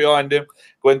Torreira just behind him,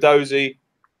 Guendouzi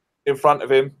in front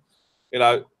of him.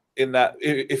 In that,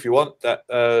 if you want that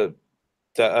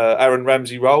Aaron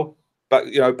Ramsey role, back,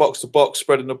 box to box,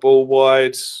 spreading the ball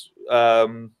wide,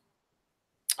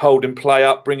 holding play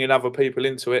up, bringing other people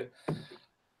into it.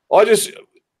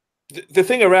 The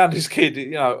thing around this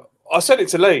kid, I said it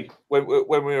to Lee when we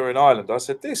were in Ireland. I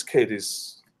said, this kid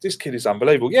is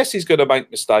unbelievable. Yes, he's going to make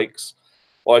mistakes.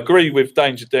 I agree with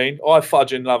Danger Dean. I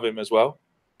fudging love him as well.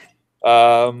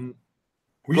 Were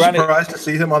you surprised to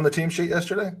see him on the team sheet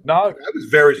yesterday? No. I was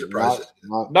very surprised.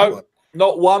 No,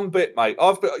 not one bit, mate.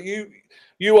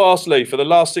 You asked Lee, for the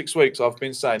last 6 weeks, I've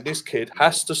been saying this kid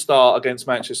has to start against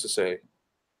Manchester City,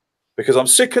 because I'm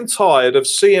sick and tired of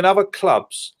seeing other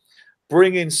clubs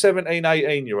bring in 17,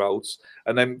 18-year-olds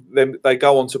and then they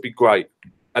go on to be great.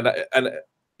 And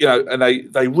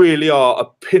they really are a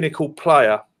pinnacle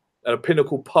player and a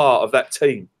pinnacle part of that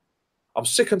team. I'm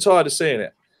sick and tired of seeing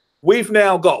it. We've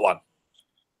now got one.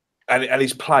 And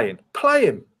he's playing. Play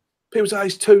him. People say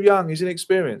he's too young, he's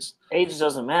inexperienced. Age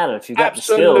doesn't matter. If you got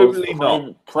Absolutely the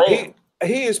skills, play him.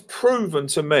 He has proven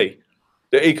to me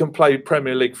that he can play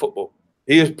Premier League football.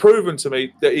 He has proven to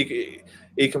me that he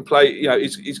can play.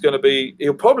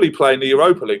 He'll probably play in the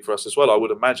Europa League for us as well, I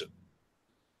would imagine.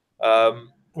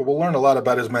 We'll learn a lot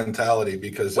about his mentality,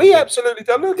 because we absolutely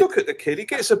do. Look at the kid. He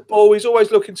gets a ball. He's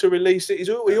always looking to release it. He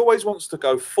always wants to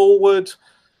go forward.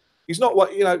 He's not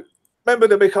what remember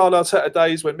the Mikel Arteta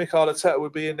days when Mikel Arteta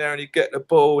would be in there and he'd get the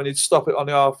ball and he'd stop it on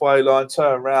the halfway line,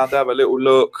 turn around, have a little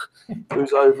look.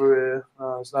 Who's over here?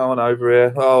 Oh, there's no one over here.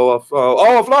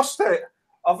 I've lost it.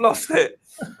 I've lost it.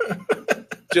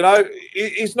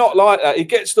 He's not like that. He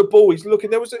gets the ball. He's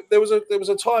looking. There was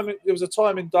a time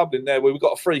in Dublin there where we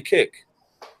got a free kick.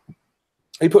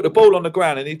 He put the ball on the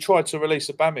ground and he tried to release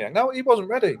Aubameyang. No, he wasn't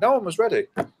ready. No one was ready.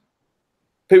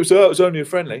 People say, it was only a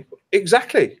friendly.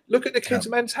 Exactly. Look at the kid's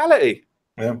mentality.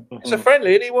 Yeah. It's a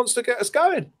friendly and he wants to get us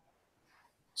going.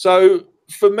 So,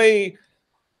 for me,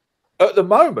 at the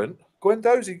moment,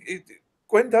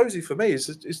 Guendouzi for me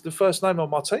is the first name on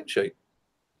my team sheet.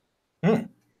 All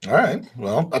right.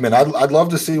 Well, I mean, I'd love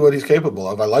to see what he's capable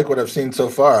of. I like what I've seen so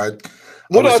far.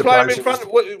 Do I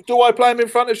play him in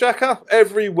front of Xhaka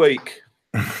every week?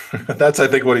 That's, I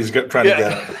think, what he's trying to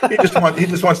get. He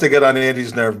just wants to get on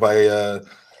Andy's nerve by.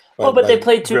 But they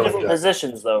play two different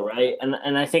positions, though, right?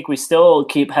 And I think we still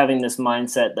keep having this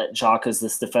mindset that Xhaka is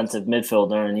this defensive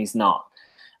midfielder, and he's not.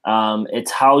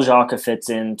 It's how Xhaka fits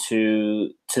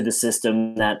into the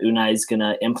system that Unai is going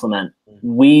to implement.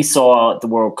 We saw at the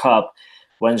World Cup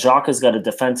when Xhaka's got a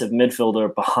defensive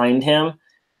midfielder behind him,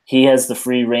 he has the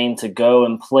free reign to go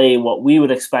and play what we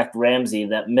would expect Ramsey,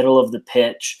 that middle of the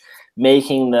pitch,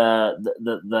 making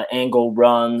the angle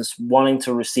runs, wanting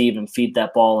to receive and feed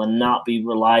that ball and not be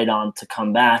relied on to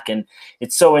come back. And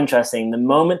it's so interesting. The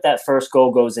moment that first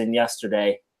goal goes in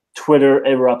yesterday, Twitter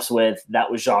erupts with,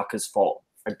 that was Xhaka's fault.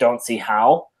 I don't see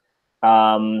how.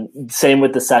 Same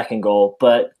with the second goal,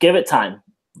 but give it time.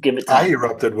 give it I time.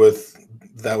 erupted with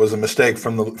that was a mistake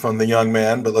from the young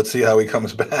man, but let's see how he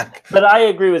comes back. But I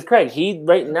agree with Craig.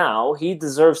 Right now he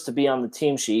deserves to be on the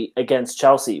team sheet against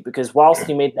Chelsea because whilst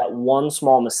he made that one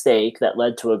small mistake that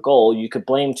led to a goal, you could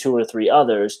blame 2 or 3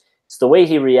 others. It's the way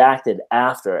he reacted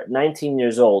after. At 19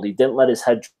 years old, he didn't let his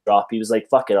head drop. He was like,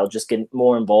 "Fuck it, I'll just get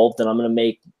more involved, and I'm going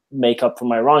to make up for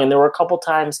my wrong." And there were a couple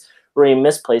times where he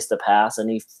misplaced a pass, and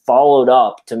he followed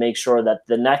up to make sure that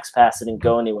the next pass didn't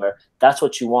go anywhere. That's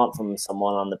what you want from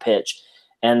someone on the pitch.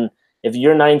 And if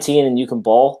you're 19 and you can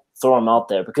ball, throw him out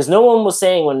there. Because no one was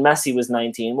saying when Messi was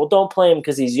 19, well, don't play him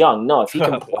because he's young. No, if he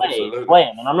can play, play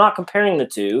him. And I'm not comparing the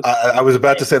two. I was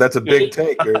about to say that's a big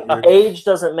take. Age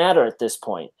doesn't matter at this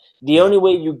point. The only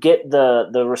way you get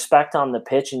the respect on the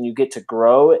pitch and you get to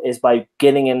grow is by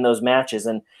getting in those matches.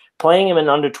 And playing him in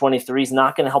under 23 is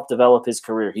not going to help develop his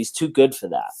career. He's too good for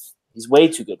that. He's way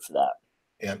too good for that.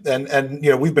 Yeah, and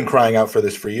we've been crying out for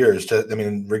this for years.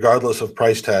 Regardless of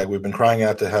price tag, we've been crying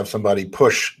out to have somebody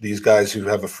push these guys who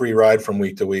have a free ride from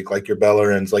week to week, like your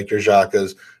Bellerins, like your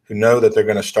Xhakas, who know that they're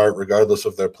going to start regardless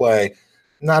of their play.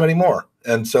 Not anymore.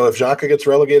 And so if Xhaka gets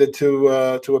relegated to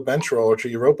a bench role or to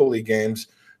Europa League games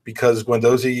because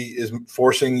Guendouzi is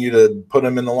forcing you to put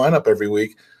him in the lineup every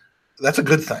week, that's a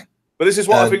good thing. But this is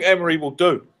what I think Emery will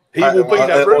do. He will be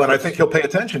that ruthless. And I think he'll pay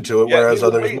attention to it, whereas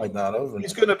others might not have.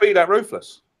 He's going to be that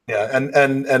ruthless. Yeah,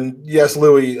 and yes,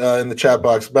 Louis, in the chat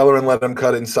box, Bellerin let him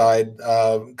cut inside.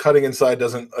 Cutting inside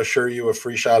doesn't assure you a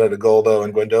free shot at a goal, though.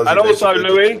 And Guendouzi. And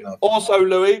also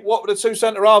Louis, what were the 2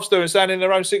 centre halves doing, standing in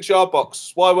their own 6-yard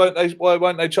box? Why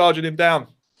weren't they charging him down?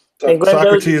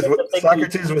 Socrates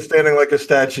was standing like a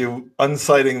statue,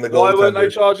 unsighting the goal. Why weren't they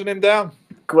charging him down?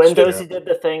 Guendouzi did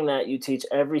the thing that you teach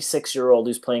every 6-year-old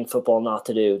who's playing football not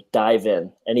to do: dive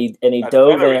in, and he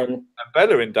dove in. And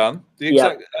Bellerin done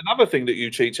another thing that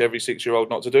you teach every 6-year-old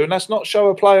not to do, and that's not show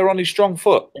a player on his strong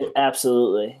foot.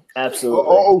 Absolutely.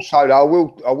 Also, I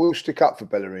will stick up for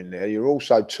Bellerin there. You're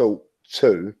also taught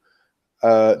to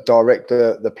direct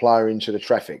the player into the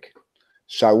traffic.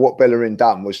 So what Bellerin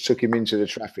done was took him into the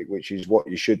traffic, which is what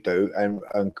you should do, and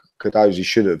Guendouzi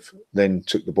should have then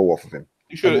took the ball off of him.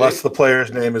 Unless the player's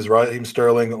name is Raheem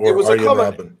Sterling or Arjen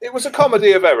Robben. It was a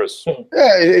comedy of errors. Yeah,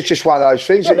 it's just one of those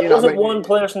things. Yeah, there wasn't one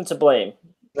person to blame.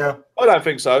 Yeah, I don't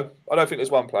think so. I don't think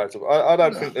there's one player to blame. I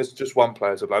don't think there's just one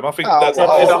player to blame. I think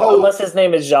unless his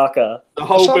name is Xhaka. The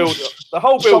whole build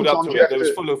up to it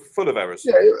was full of errors.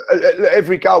 Yeah,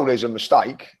 every goal is a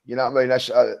mistake. You know what I mean? That's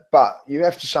but you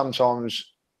have to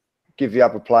sometimes give the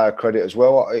other player credit as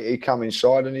well. He come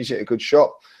inside and he's hit a good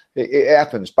shot. It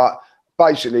happens, but.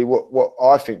 Basically, what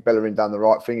I think Bellerin done the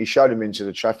right thing. He showed him into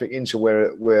the traffic, into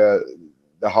where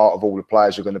the heart of all the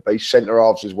players are going to be. Centre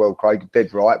halves as well, Craig,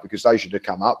 dead right, because they should have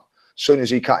come up. As soon as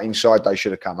he cut inside, they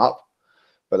should have come up.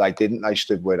 But they didn't. They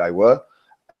stood where they were.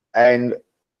 And,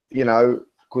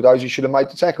 Guendouzi should have made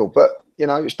the tackle. But,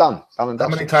 it's done. How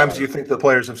many times do you think the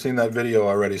players have seen that video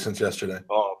already since yesterday?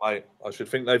 Oh, mate, I should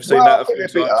think they've seen that a few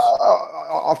times.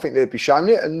 I think they'd be showing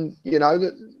it and,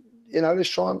 let's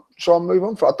try and move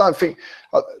on. I don't think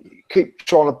keep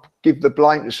trying to give the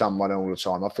blame to someone all the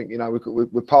time. I think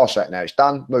we're past that now. It's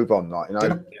done. Move on,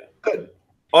 Yeah. Good.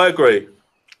 I agree.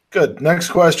 Good. Next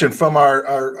question from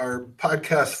our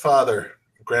podcast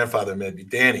grandfather maybe,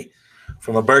 Danny,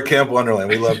 from a Bergkamp Wonderland.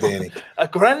 We love Danny. A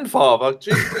grandfather. I don't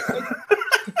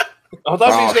think he's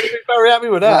going to be very happy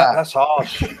with that. Nah. That's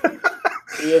harsh.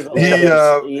 He is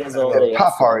old.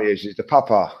 Papa is. He's the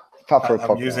papa.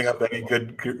 I'm using up any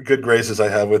good graces I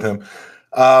have with him.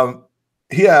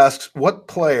 He asks, what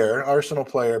player, Arsenal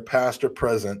player, past or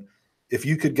present, if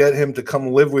you could get him to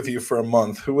come live with you for a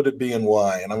month, who would it be and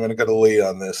why? And I'm going to go to Lee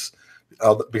on this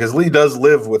because Lee does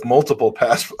live with multiple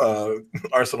past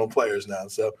Arsenal players now.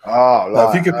 So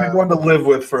if you could pick one to live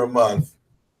with for a month,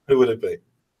 who would it be?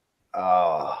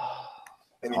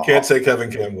 And you can't say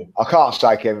Kevin Campbell. I can't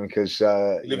say Kevin because he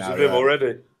lives with him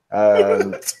already.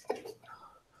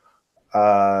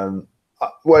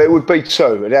 Well, it would be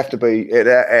 2. It'd have to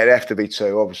be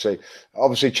 2.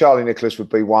 Obviously, Charlie Nicholas would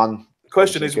be 1. The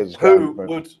question is,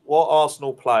 what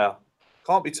Arsenal player?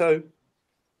 Can't be 2.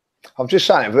 I'm just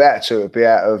saying, if we had to, it'd be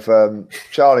out of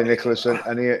Charlie Nicholas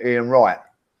and Ian Wright.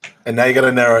 And now you got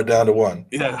to narrow it down to 1.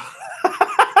 Yeah.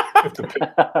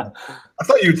 I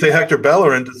thought you'd say Hector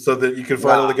Bellerin so that you could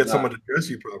finally get someone to dress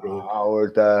you properly. I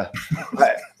would.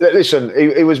 Listen,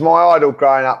 he was my idol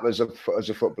growing up as a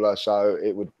footballer, so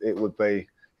it would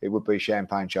be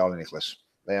Champagne Charlie Nicholas.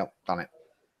 Yeah, done it.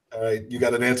 All right, you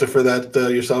got an answer for that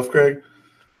yourself, Craig?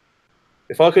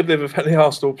 If I could live with any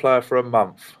Arsenal player for a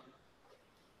month,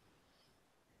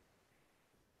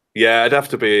 yeah, it'd have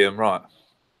to be Ian Wright.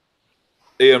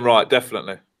 Ian Wright,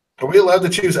 definitely. Are we allowed to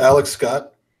choose Alex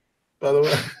Scott? By the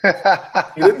way,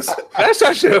 he didn't say, That's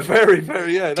actually a very,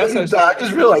 very That's actually, I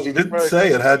just realized he didn't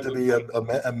say it had to be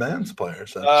a men's player.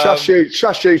 So. Trust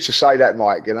you to say that,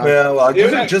 Mike. You know. Yeah, well,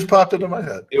 it just popped into my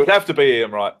head. It would have to be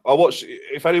Ian Wright. I watched.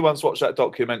 If anyone's watched that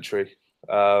documentary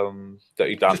that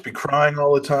he done, Just be crying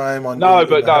all the time on. No.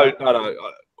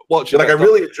 Watching like I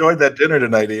really enjoyed that dinner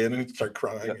tonight, Ian, and he started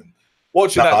crying. Yeah.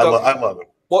 Watching that, I love it.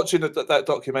 Watching that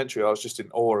documentary, I was just in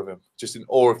awe of him, just in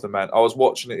awe of the man. I was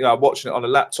watching it, watching it on a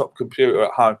laptop computer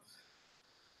at home,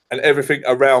 and everything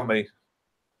around me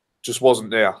just wasn't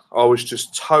there. I was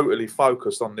just totally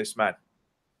focused on this man,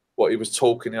 what he was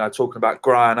talking, talking about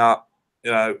growing up,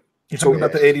 You're talking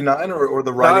about the '89 or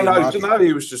the right? No,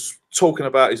 he was just talking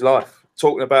about his life,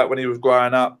 talking about when he was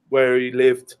growing up, where he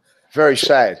lived. Very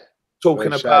sad.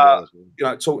 Talking about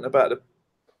the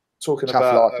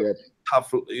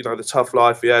tough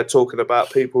life, talking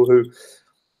about people who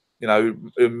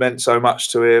meant so much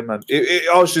to him, and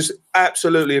I was just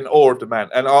absolutely in awe of the man.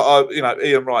 And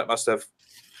Ian Wright must have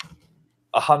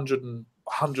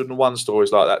 101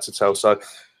 stories like that to tell. So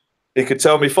he could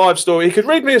tell me 5 stories. He could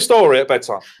read me a story at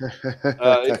bedtime.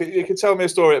 He could tell me a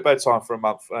story at bedtime for a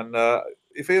month. And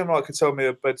if Ian Wright could tell me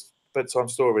a bedtime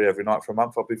story every night for a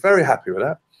month, I'd be very happy with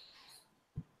that.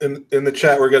 In the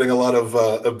chat, we're getting a lot of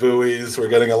buoys. We're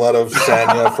getting a lot of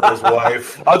Sanya for his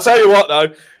wife. I'll tell you what,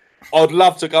 though, I'd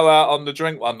love to go out on the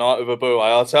drink one night with a buoy.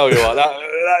 I'll tell you what,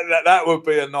 that would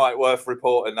be a night worth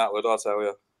reporting. That would, I'll tell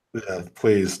you. Yeah,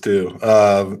 please do.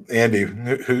 Andy,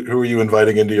 who are you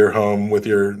inviting into your home with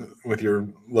your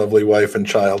lovely wife and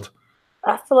child?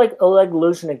 I feel like Oleg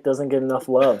Luzhnik doesn't get enough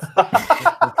love.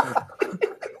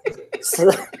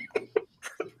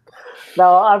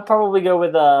 No, I'd probably go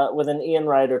with an Ian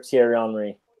Wright or Thierry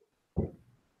Henry.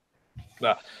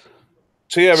 Nah.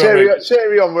 Thierry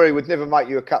Henry would never make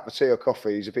you a cup of tea or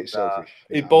coffee. He's a bit selfish.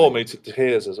 He'd bore me to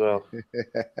tears as well.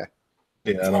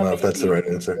 Yeah, I don't know if that's the right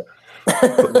answer.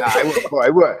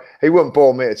 He wouldn't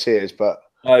bore me to tears, but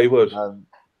he would. All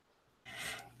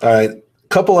right,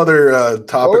 couple other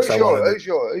topics.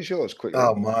 Who's yours? Quickly.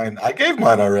 Oh, mine. I gave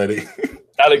mine already.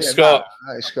 Alex Scott.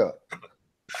 Alex Scott.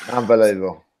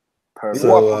 Unbelievable.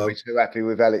 So, I wouldn't be too happy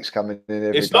with Alex coming in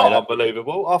every day. It's not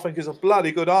unbelievable. I think it's a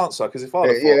bloody good answer, because if I'd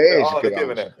have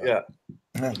given it. Yeah.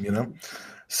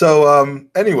 So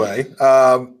anyway,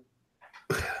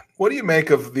 what do you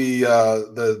make of the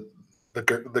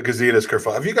Gazidis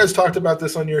kerfuffle? Have you guys talked about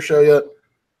this on your show yet?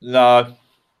 No.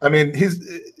 I mean,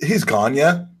 he's gone,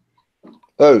 yeah.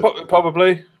 Oh,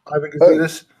 probably. Ivan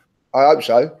Gazidis. I hope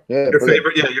so. Yeah, your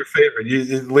favorite. Yeah, your favorite.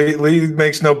 Lee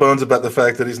makes no bones about the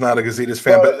fact that he's not a Gazidis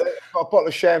fan. But I've got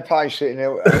the champagne sitting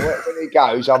there. When he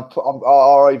goes,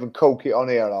 I'll even cork it on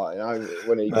here,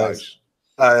 when he goes.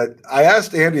 I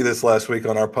asked Andy this last week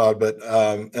on our pod, but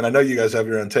and I know you guys have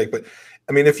your own take, but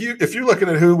I mean, if you're looking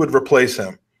at who would replace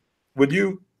him, would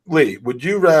you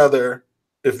rather,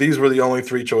 if these were the only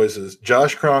 3 choices,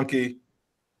 Josh Kroenke,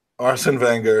 Arsene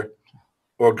Wenger,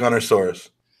 or Gunnar Soros?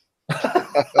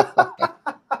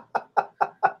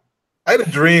 I had a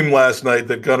dream last night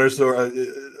that Gunnar Soros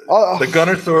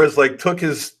like took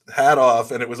his hat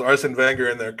off and it was Arsene Wenger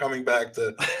in there coming back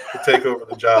to take over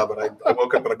the job, and I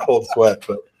woke up in a cold sweat.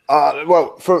 But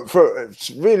well, for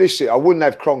realistic, I wouldn't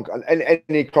have Kroenke.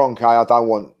 Any Kroenke I don't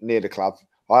want near the club.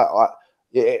 I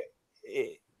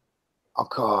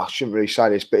shouldn't really say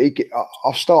this, but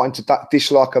I'm starting to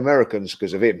dislike Americans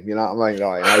because of him. You know what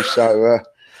I mean? So.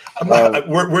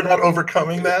 We're not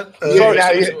overcoming that.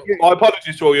 My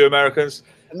apologies to all you Americans.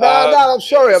 No, I'm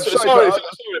sorry. I'm sorry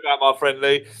about my friend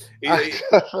Lee.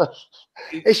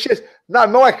 It's just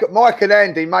Mike and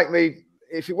Andy make me.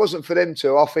 If it wasn't for them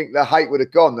two, I think the hate would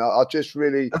have gone. I just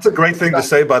really. That's a great thing to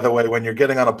say, by the way, when you're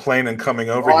getting on a plane and coming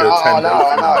over here. I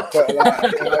know. But,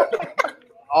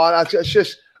 it's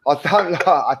just I don't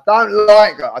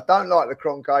like the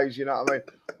Kroenkes. You know what I mean?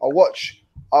 I watch.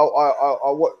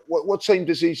 What team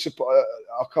does he support?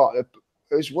 I can't.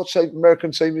 What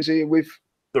American team is he with?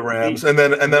 The Rams, and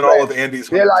then all of Andy's.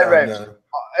 Yeah, like Rams. Yeah.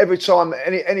 Every time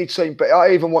any team, but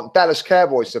I even want Dallas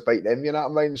Cowboys to beat them. You know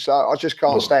what I mean? So I just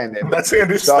can't stand them. That's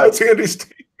Andy's. That's Andy's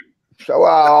team. So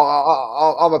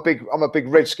I'm a big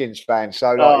Redskins fan.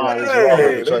 So another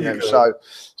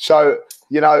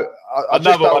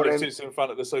one that sits in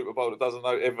front of the Super Bowl that doesn't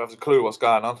know, ever has a clue what's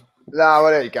going on. No,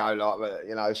 well, there you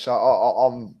go. So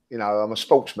I'm a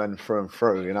sportsman through and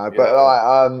through. Yeah. But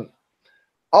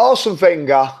Arsene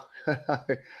Wenger,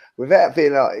 without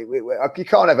being you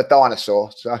can't have a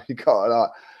dinosaur, so you can't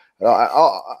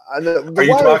Are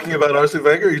you talking about Arsene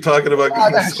Wenger? Or are you talking about?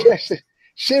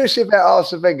 Seriously about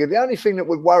Arsene Wenger, the only thing that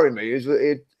would worry me is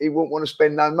that he wouldn't want to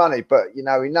spend no money, but he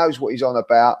knows what he's on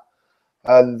about.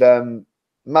 And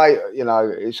mate, you know,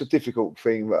 it's a difficult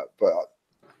thing, but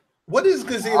what is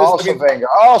Gazidis? Arsene Wenger.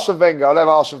 Arsene Wenger. I'll have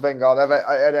Arsene Wenger.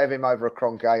 I'd have him over a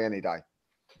Kroenke any day.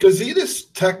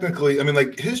 Gazidis technically, I mean,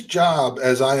 like his job,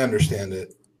 as I understand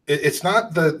it, it's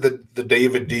not the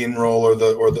David Dean role or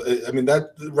the. I mean,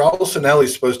 that Raul Sanelli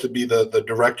is supposed to be the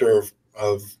director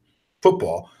of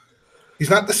football. He's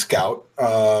not the scout.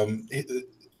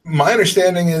 My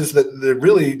understanding is that they're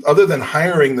really, other than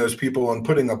hiring those people and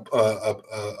putting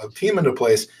a team into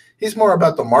place, he's more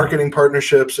about the marketing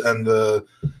partnerships and the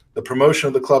promotion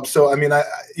of the club. So, I mean,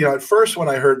 at first when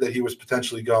I heard that he was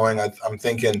potentially going, I'm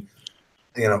thinking,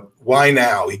 why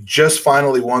now? He just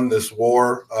finally won this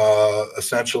war,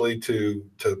 essentially to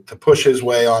push his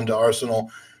way onto Arsenal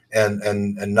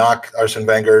and knock Arsene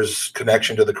Wenger's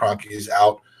connection to the Kroenkes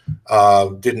out.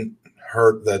 Didn't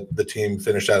hurt that the team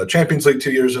finished out of Champions League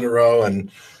 2 years in a row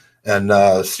and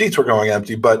seats were going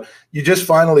empty, but you just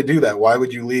finally do that. Why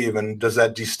would you leave? And does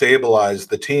that destabilize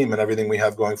the team and everything we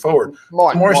have going forward? The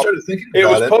more I started thinking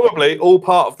about it was probably all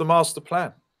part of the master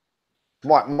plan.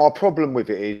 My problem with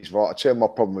it is, right, I'll tell you my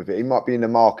problem with it. He might be in the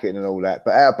market and all that,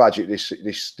 but our budget this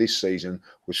season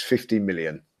was 50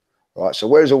 million, right? So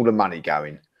where's all the money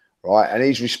going, right? And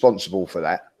he's responsible for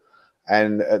that.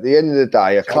 And at the end of the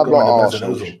day, a club like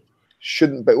Arsenal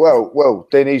shouldn't be, well,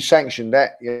 then he sanctioned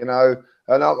that, And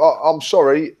I'm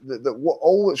sorry that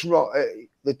all that's wrong.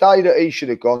 The day that he should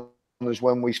have gone was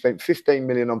when we spent 15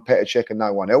 million on Petr Cech and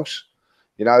no one else.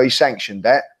 He sanctioned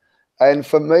that. And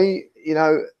for me,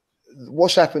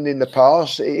 what's happened in the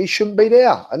past, he shouldn't be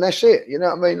there, and that's it. You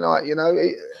know what I mean? Like,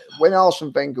 when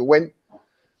Arsene Wenger went,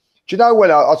 do you know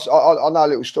when I know a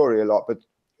little story a lot, but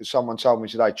someone told me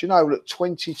today. Do you know that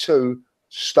 22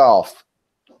 staff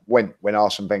went when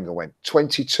Arsene Wenger went?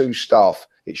 22 staff.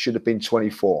 It should have been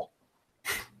 24.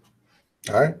 All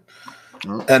right.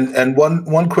 And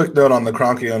one quick note on the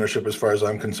Kroenke ownership, as far as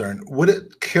I'm concerned, would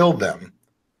it kill them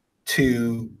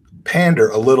to pander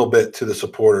a little bit to the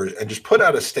supporters and just put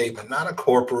out a statement, not a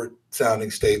corporate sounding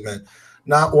statement,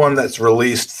 not one that's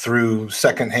released through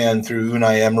secondhand through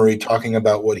Unai Emery talking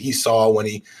about what he saw when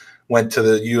he went to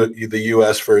the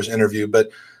U.S. for his interview,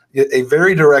 but a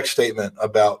very direct statement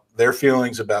about their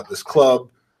feelings about this club,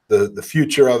 the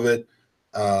future of it,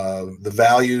 the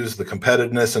values, the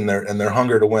competitiveness, and their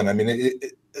hunger to win. I mean,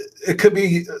 it could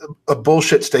be a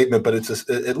bullshit statement, but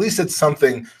at least it's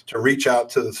something to reach out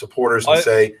to the supporters and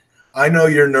say, I know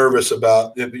you're nervous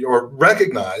about, or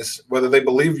recognize, whether they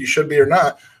believe you should be or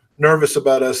not, nervous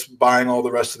about us buying all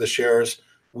the rest of the shares.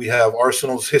 We have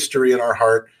Arsenal's history in our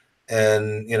heart,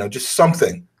 and just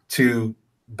something to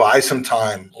buy some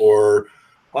time, or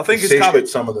I think it's coming.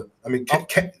 Some of the. I mean,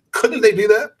 couldn't they do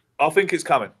that? I think it's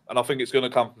coming, and I think it's going to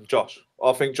come from Josh.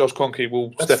 I think Josh Kroenke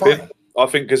will step in. I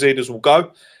think Gazidis will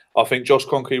go. I think Josh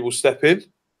Kroenke will step in.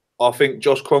 I think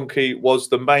Josh Kroenke was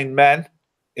the main man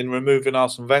in removing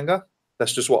Arsene Wenger.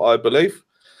 That's just what I believe,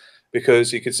 because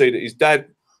he could see that his dad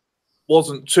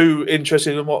wasn't too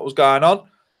interested in what was going on.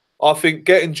 I think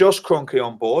getting Josh Kroenke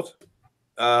on board,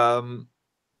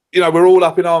 we're all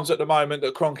up in arms at the moment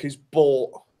that Kroenke's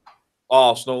bought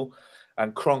Arsenal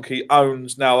and Kroenke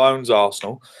now owns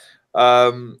Arsenal.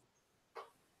 I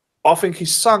think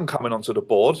his son coming onto the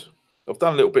board. I've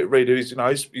done a little bit of reading.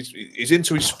 He's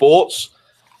into his sports.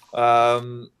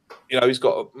 He's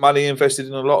got money invested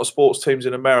in a lot of sports teams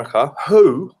in America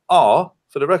who are,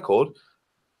 for the record,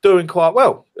 doing quite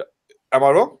well. Am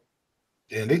I wrong,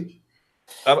 Andy?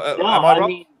 Am I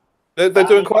wrong? They're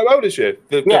doing quite well this year.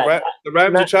 The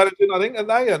Rams are challenging, I think, aren't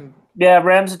they? And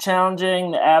Rams are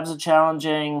challenging. The Abs are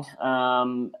challenging.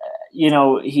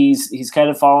 He's kind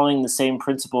of following the same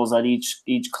principles at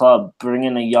each club. Bring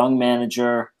in a young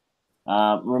manager,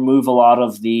 remove a lot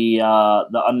of the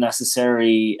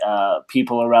unnecessary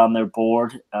people around their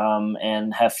board,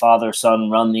 and have father-son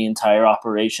run the entire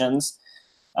operations.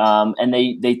 And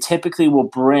they typically will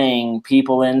bring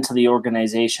people into the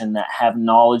organization that have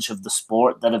knowledge of the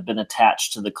sport, that have been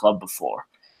attached to the club before.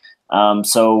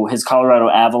 So his Colorado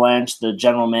Avalanche, the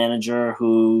general manager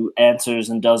who answers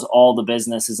and does all the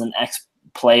business, is an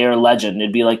ex-player legend.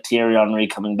 It'd be like Thierry Henry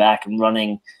coming back and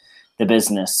running the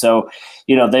business. So,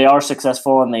 they are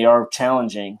successful and they are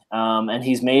challenging. And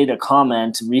he's made a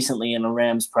comment recently in a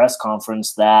Rams press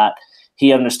conference that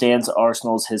he understands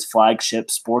Arsenal's his flagship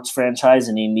sports franchise,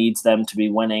 and he needs them to be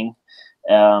winning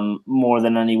more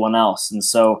than anyone else. And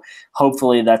so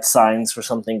hopefully that signs for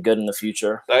something good in the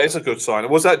future. That is a good sign.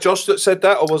 Was that Josh that said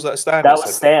that, or was that Stan? That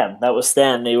was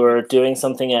Stan. They were doing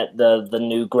something at the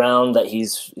new ground that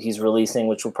he's releasing,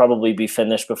 which will probably be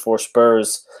finished before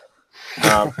Spurs.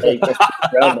 They just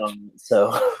ground on it,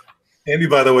 so. Andy,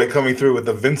 by the way, coming through with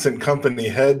the Vincent Company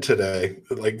head today,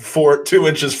 like 2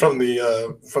 inches from the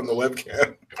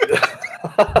webcam.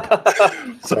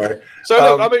 Sorry. So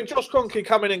look, I mean, Josh Kroenke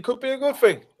coming in could be a good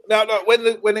thing. Now,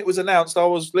 look, when it was announced, I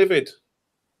was livid.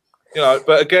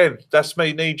 But again, that's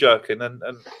me knee jerking, and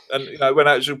when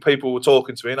actual people were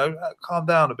talking to me, calm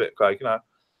down a bit, Craig.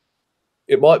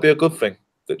 It might be a good thing.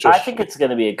 I think it's going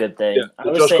to be a good thing. Yeah, I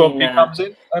was Josh saying Kroenke comes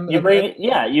in.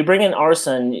 You bring in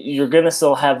Arsene, you're going to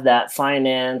still have that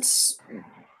finance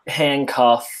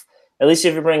handcuff. At least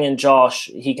if you bring in Josh,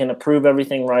 he can approve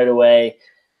everything right away.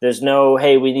 There's no,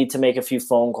 hey, we need to make a few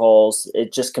phone calls.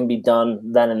 It just can be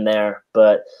done then and there.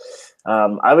 But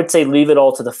I would say leave it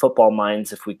all to the football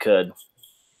minds if we could.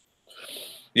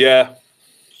 Yeah.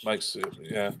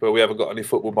 But we haven't got any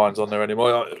football minds on there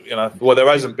anymore. Well, there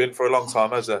hasn't been for a long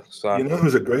time, has there? So. You know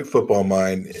who's a great football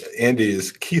mind, Andy,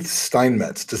 is Keith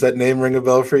Steinmetz. Does that name ring a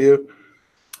bell for you?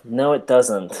 No, it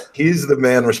doesn't. He's the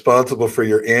man responsible for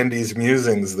your Andy's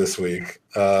musings this week.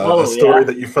 A story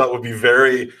that you felt would be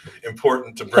very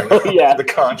important to bring up to the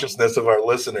consciousness of our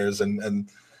listeners and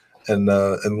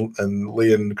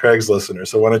Lee and Craig's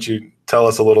listeners. So why don't you tell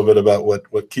us a little bit about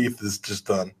what Keith has just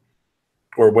done?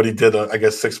 Or what he did, I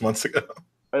guess, 6 months ago.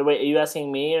 Wait, are you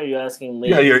asking me or are you asking Lee?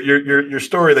 Yeah, your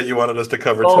story that you wanted us to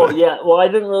cover today. Oh, yeah. Well, I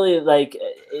didn't really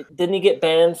didn't he get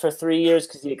banned for 3 years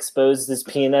because he exposed his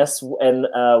penis and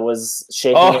was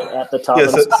shaking it at the top? Yeah,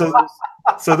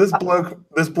 so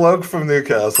this bloke from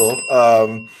Newcastle,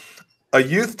 a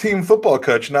youth team football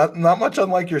coach, not much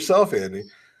unlike yourself, Andy,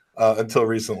 until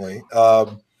recently,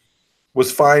 was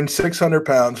fined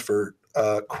 £600 for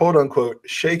quote unquote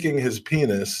shaking his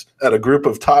penis at a group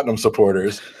of Tottenham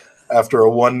supporters after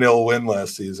a 1-0 win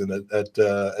last season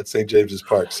at St. James's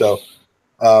Park. So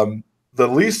the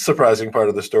least surprising part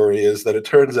of the story is that it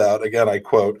turns out, again, I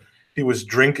quote, he was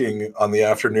drinking on the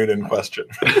afternoon in question.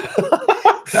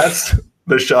 That's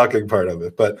the shocking part of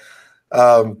it. But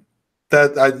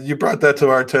you brought that to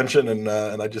our attention, and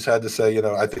I just had to say,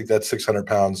 I think that's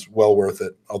 £600 well worth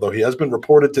it. Although he has been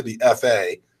reported to the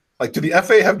FA. Like, do the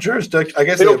FA have jurisdiction? I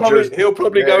guess he'll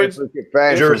probably go into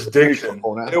jurisdiction.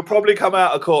 He'll probably come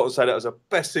out of court and say that was the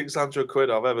best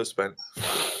 £600 I've ever spent.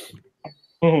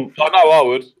 I know I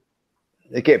would.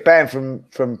 They get banned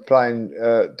from playing,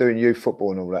 doing youth football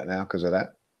and all that now because of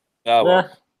that. Oh, well.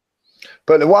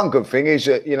 But the one good thing is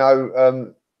that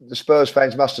the Spurs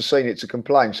fans must have seen it to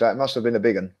complain, so it must have been a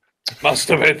big one. Must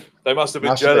have been. They must have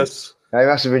been jealous. They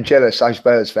must have been jealous, those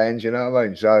Spurs fans. You know what I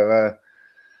mean? So.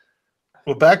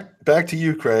 Well, back to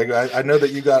you, Craig. I know that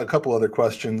you got a couple other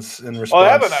questions in response.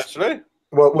 I haven't actually.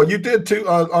 Well, you did too.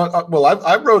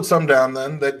 I wrote some down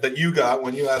then that you got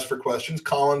when you asked for questions.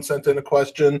 Colin sent in a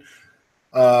question.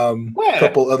 A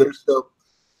couple others.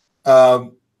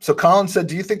 So Colin said,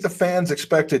 "Do you think the fans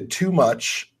expected too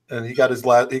much?" And he got his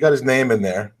name in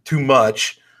there. Too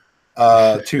much,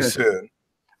 too soon.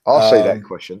 I'll say that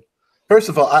question. First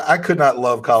of all, I could not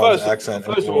love Colin's accent.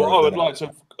 First of all, I would like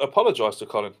to apologise to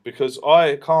Colin because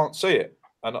I can't see it,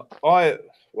 and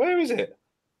where is it?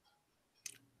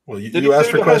 Well, you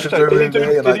asked for questions earlier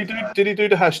today. Did he do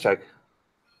the hashtag?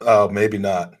 Oh, maybe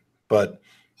not, but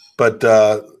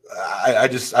I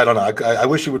don't know. I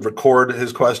wish he would record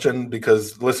his question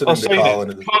because listening to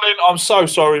Colin. Colin, I'm so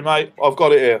sorry, mate. I've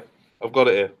got it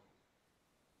here.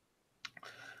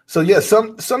 So yeah,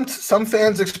 some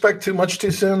fans expect too much too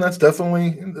soon. That's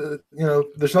definitely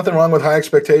there's nothing wrong with high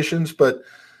expectations, but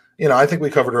I think we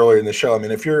covered earlier in the show. I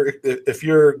mean, if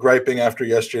you're griping after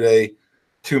yesterday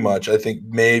too much, I think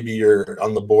maybe you're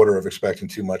on the border of expecting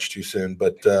too much too soon.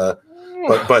 But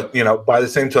by the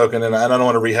same token, and I don't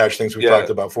want to rehash things we talked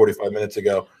about 45 minutes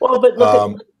ago. Well, but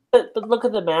look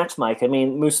at the match, Mike. I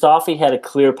mean, Mustafi had a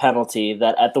clear penalty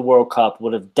that at the World Cup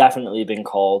would have definitely been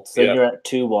called. So you're at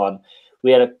 2-1. We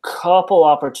had a couple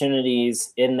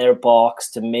opportunities in their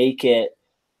box to make it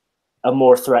a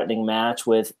more threatening match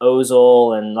with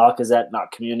Ozil and Lacazette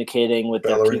not communicating with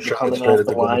their keeper coming off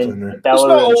the line.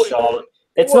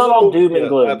 It's not all doom and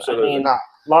gloom. Absolutely. I mean,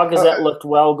 Lacazette looked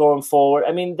well going forward.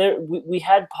 I mean, we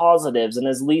had positives, and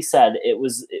as Lee said, it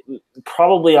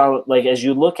probably on as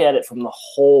you look at it from the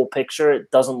whole picture,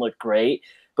 it doesn't look great.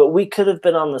 But we could have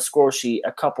been on the score sheet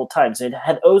a couple times. And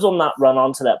had Ozil not run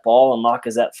onto that ball and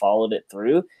Lacazette followed it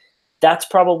through, that's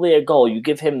probably a goal. You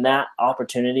give him that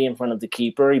opportunity in front of the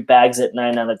keeper, he bags it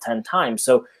 9 out of 10 times.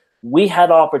 So we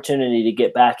had opportunity to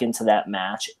get back into that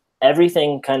match.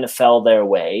 Everything kind of fell their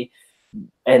way.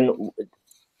 And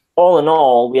all in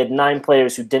all, we had 9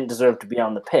 players who didn't deserve to be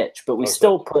on the pitch. But we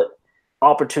still put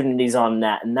opportunities on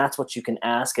net, and that's what you can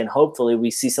ask. And hopefully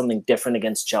we see something different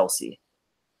against Chelsea.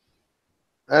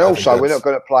 And also, we're not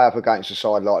going to play up against a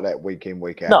side like that week in,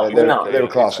 week out. No, they're a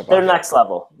class above. They're next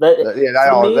level. Yeah, they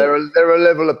are. They're a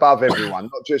level above everyone,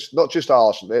 not just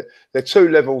Arsenal. They're 2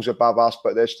 levels above us,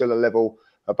 but they're still a level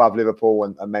above Liverpool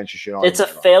and Manchester United. It's a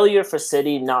failure for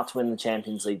City not to win the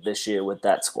Champions League this year with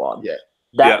that squad. Yeah.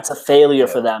 That's a failure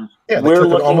for them. Yeah, they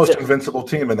took an almost invincible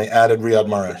team and they added Riyad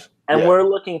Mahrez. And we're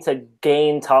looking to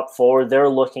gain top 4. They're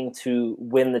looking to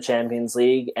win the Champions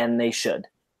League, and they should.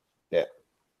 Yeah.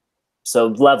 So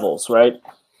levels, right?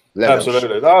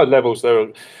 Absolutely. Levels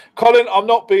there. Colin, I'm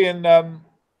not being I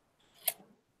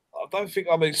don't think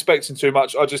I'm expecting too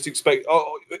much. I just expect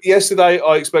yesterday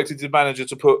I expected the manager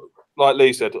to put, like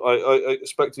Lee said, I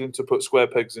expected him to put square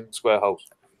pegs in square holes.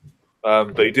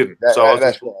 But he didn't.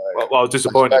 I was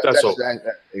disappointed, that's all.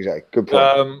 Exactly. Good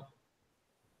point.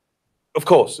 Of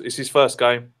course, it's his first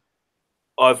game.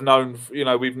 I've known,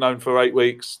 we've known for 8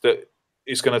 weeks that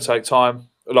it's going to take time.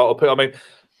 A lot of people,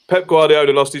 Pep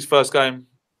Guardiola lost his first game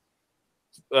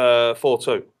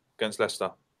 4-2 against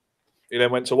Leicester. He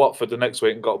then went to Watford the next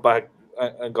week and got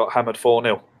hammered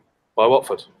 4-0 by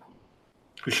Watford.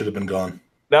 Who should have been gone.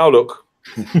 Now look,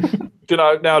 I'm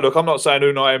not saying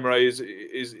Unai Emery is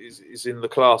in the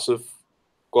class of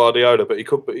Guardiola, but he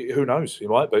could be. Who knows? He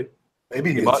might be.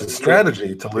 Maybe it's a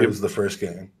strategy to lose the first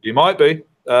game. He might be.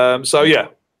 Like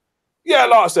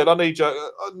I said, I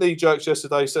knee jerks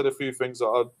yesterday. Said a few things that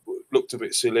I looked a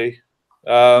bit silly,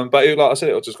 but like I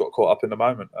said, I just got caught up in the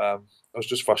moment. I was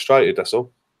just frustrated. That's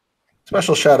all.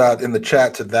 Special shout out in the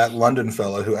chat to that London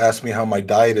fella who asked me how my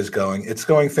diet is going. It's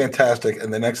going fantastic,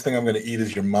 and the next thing I'm going to eat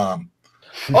is your mom.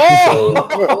 Oh!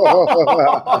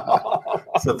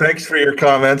 So thanks for your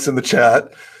comments in the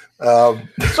chat.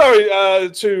 Sorry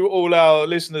to all our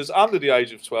listeners under the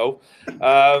age of 12.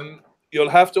 You'll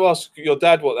have to ask your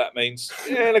dad what that means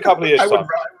in a couple of years' time.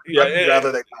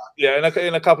 In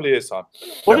a couple of years' time.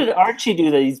 What did Archie do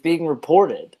that he's being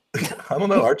reported? I don't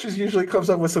know. Archie usually comes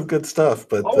up with some good stuff,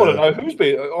 but I want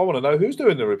to know who's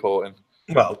doing the reporting.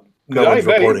 Well, no one's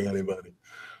reporting anybody.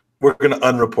 We're going to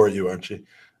unreport you, Archie.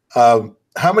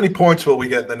 How many points will we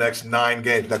get in the next 9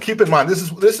 games? Now, keep in mind, this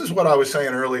is what I was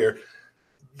saying earlier.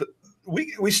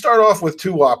 We start off with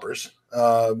 2 whoppers,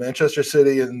 Manchester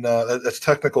City, and that's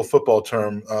technical football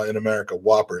term in America,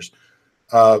 whoppers,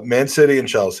 Man City and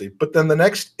Chelsea. But then the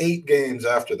next 8 games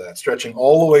after that, stretching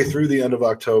all the way through the end of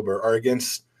October, are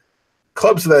against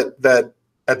clubs that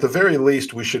at the very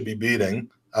least we should be beating,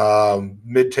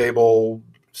 mid-table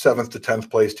 7th to 10th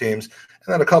place teams,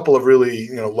 and then a couple of really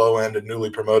low-end and newly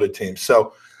promoted teams.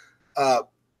 So, out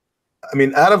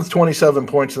of 27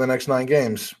 points in the next 9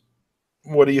 games,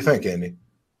 what do you think, Andy?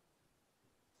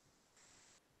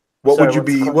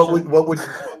 Under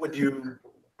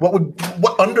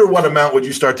what amount would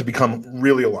you start to become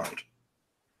really alarmed?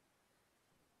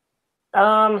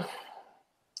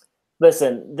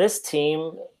 Listen, this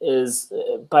team is,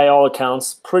 by all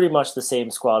accounts, pretty much the same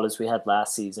squad as we had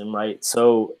last season, right?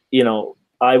 So,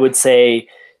 I would say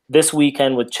this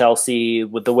weekend with Chelsea,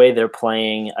 with the way they're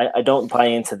playing, I don't buy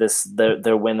into this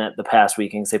their win at the past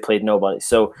weekends. They played nobody.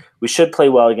 So we should play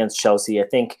well against Chelsea. I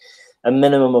think a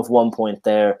minimum of 1 point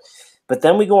there. But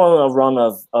then we go on a run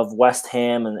of West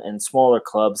Ham and smaller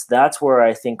clubs. That's where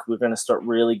I think we're going to start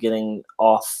really getting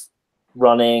off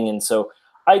running. And so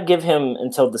I give him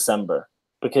until December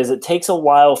because it takes a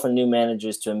while for new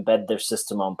managers to embed their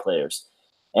system on players.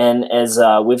 And as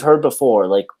we've heard before,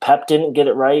 like Pep didn't get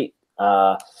it right.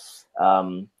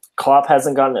 Klopp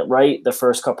hasn't gotten it right the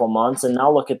first couple of months, and now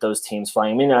look at those teams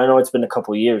flying. I know it's been a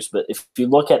couple of years, but if you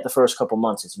look at the first couple of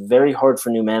months, it's very hard for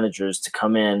new managers to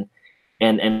come in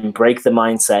and break the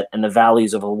mindset and the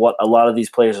values of what a lot of these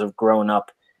players have grown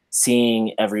up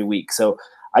seeing every week. So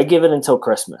I give it until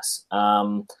Christmas.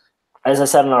 As I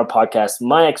said in our podcast,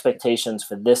 my expectations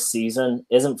for this season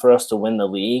isn't for us to win the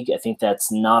league. I think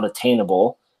that's not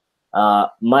attainable.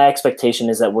 My expectation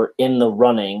is that we're in the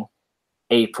running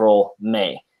April,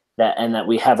 May, that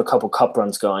we have a couple cup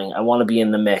runs going. I want to be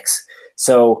in the mix.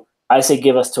 So I say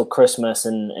give us till Christmas,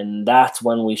 and that's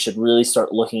when we should really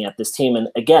start looking at this team. And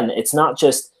again, it's not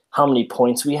just how many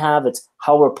points we have, it's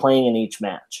how we're playing in each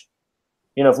match.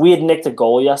 If we had nicked a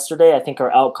goal yesterday, I think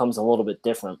our outcome's a little bit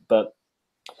different. But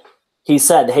he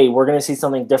said, hey, we're going to see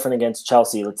something different against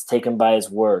Chelsea. Let's take him by his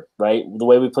word, right? The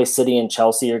way we play City and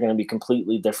Chelsea are going to be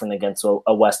completely different against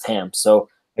a West Ham. So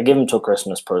I give him till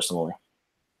Christmas personally.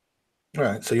 All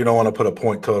right, so you don't want to put a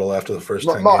point total after the first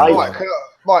 10 games.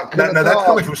 Mike, that's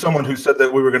coming from someone who said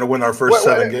that we were going to win our first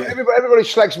 7 games. Everybody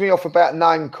slags me off about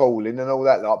name calling and all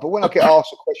that, but when I get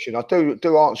asked a question, I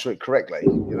do answer it correctly. You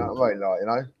know what I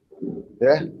mean?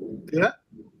 Yeah? Yeah.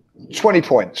 20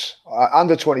 points.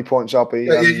 Under 20 points, I'll be.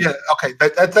 Yeah. Okay,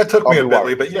 that took me a bit,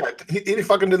 worried. but yeah, he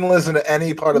fucking didn't listen to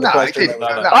any part of the No, question. he that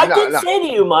didn't. was No, I did say to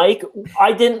you, Mike,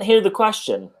 I didn't hear the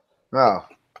question. No.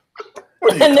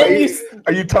 What And then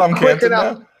are you Tom Canton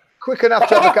now? Quick enough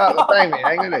to have a go at the banging,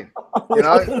 ain't he? You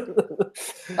know?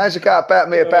 How's a go about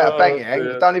me about a banging?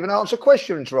 You don't even answer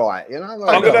questions right, you know?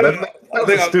 That was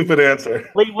a stupid answer.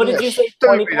 Lee, what did you say?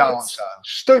 20 Stupid points? answer.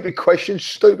 Stupid question,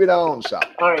 stupid answer.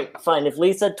 All right, fine. If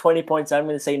Lee said 20 points, I'm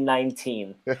going to say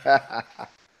 19.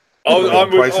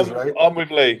 I'm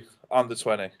with Lee. Under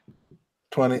 20.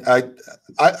 20.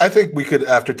 I think we could,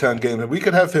 after 10 games, we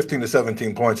could have 15 to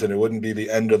 17 points, and it wouldn't be the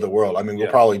end of the world. I mean,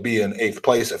 we'll probably be in 8th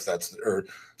place if that's, or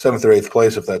 7th or 8th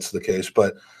place if that's the case.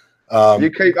 But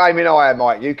you keep aiming higher,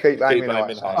 Mike. You keep aiming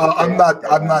higher.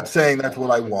 I'm not saying that's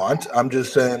what I want. I'm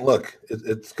just saying, look,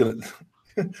 it's gonna.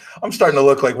 I'm starting to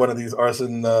look like one of these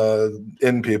arson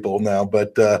in people now.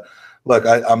 But look,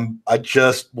 I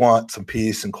just want some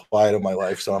peace and quiet in my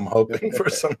life. So I'm hoping for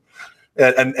some.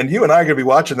 And you and I are going to be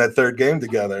watching that third game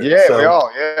together. Yeah, so we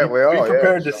are. Yeah, we are. Be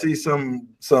prepared to see some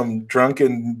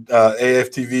drunken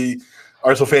AFTV,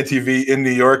 Arsenal Fan TV in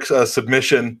New York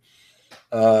submission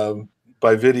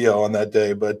by video on that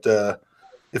day. But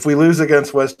if we lose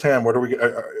against West Ham, what are we?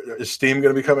 Is steam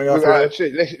going to be coming off?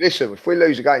 Listen, if we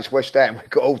lose against West Ham, we've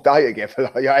got all day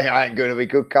together. Like, I ain't going to be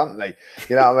good company.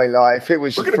 You know what I mean? Like, if it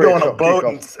was, we're going to go on a boat.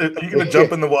 Are you going to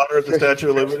jump in the water at the Statue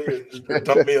of Liberty and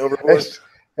dump me overboard?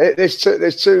 There's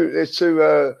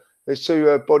two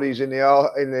bodies in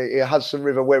the Hudson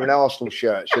River wearing Arsenal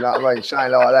shirts. You know what I mean?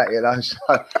 Saying like that, you know. So,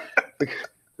 at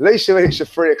least when it's a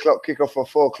 3 o'clock kickoff or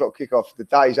 4 o'clock kickoff, the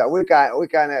days that we're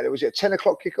going out. Was it a 10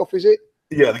 o'clock kickoff? Is it?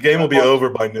 Yeah, the game will be over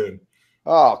by noon.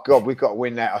 Oh God, we've got to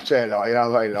win that. I tell you, you know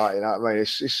what I mean? You know what I mean?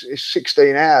 It's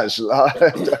 16 hours.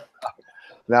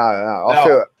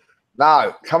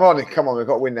 No, come on, we've got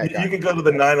to win that game. You can go to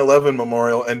the 9/11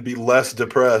 memorial and be less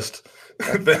depressed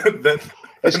than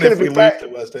it's going to be bad. To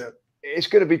West Ham. It's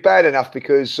going to be bad enough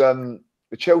because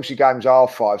the Chelsea game's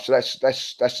 5:30, so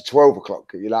that's the 12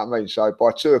 o'clock. You know what I mean? So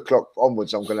by 2 o'clock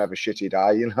onwards, I'm going to have a shitty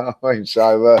day. You know what I mean?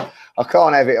 So I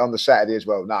can't have it on the Saturday as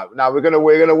well. No, we're going to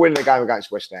win the game against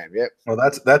West Ham. Yeah. Well,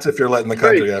 that's if you're letting the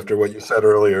country after what you said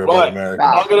earlier about America.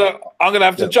 I'm gonna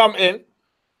have to jump in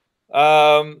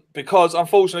because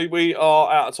unfortunately we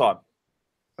are out of time.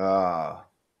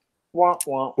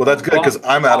 Well, that's good because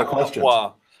I'm out of questions.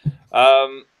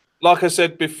 Like I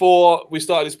said before we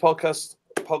started this podcast,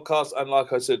 and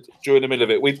like I said during the middle of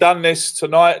it, we've done this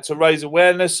tonight to raise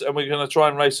awareness, and we're going to try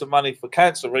and raise some money for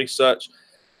cancer research.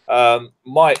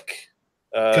 Mike,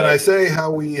 can I say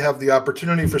how we have the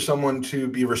opportunity for someone to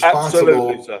be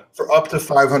responsible for up to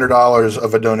 $500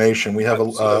 of a donation? We have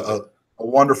a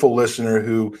wonderful listener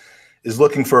who is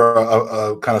looking for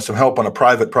a kind of some help on a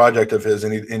private project of his,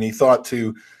 and he thought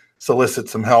to solicit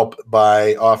some help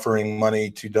by offering money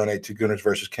to donate to Gooners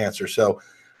versus Cancer. So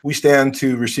we stand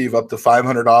to receive up to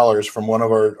 $500 from one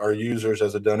of our users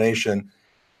as a donation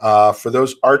for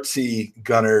those artsy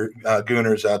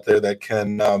Gooners out there that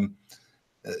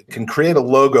can create a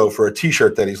logo for a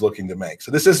T-shirt that he's looking to make.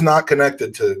 So this is not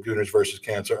connected to Gooners versus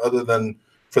Cancer other than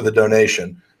for the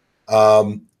donation.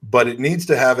 But it needs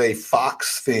to have a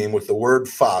fox theme with the word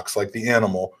fox, like the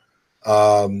animal,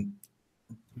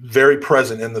 very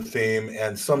present in the theme,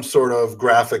 and some sort of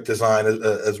graphic design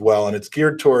as well. And it's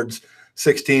geared towards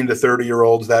 16 to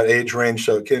 30-year-olds, that age range.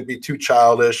 So it can't be too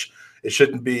childish. It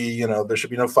shouldn't be, there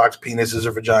should be no fox penises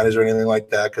or vaginas or anything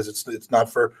like that, because it's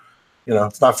not for,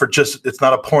 it's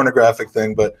not a pornographic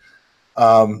thing, but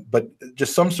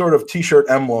just some sort of T-shirt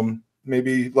emblem,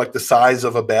 maybe like the size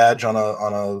of a badge on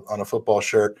a football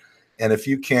shirt. And if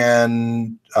you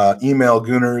can email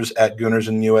Gooners at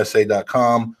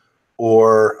goonersinusa.com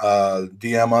or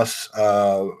DM us.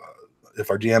 If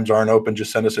our DMs aren't open,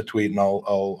 just send us a tweet and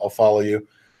I'll follow you.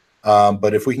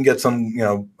 But if we can get some,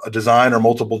 a design or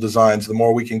multiple designs, the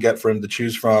more we can get for him to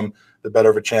choose from, the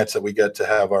better of a chance that we get to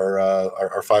have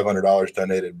our $500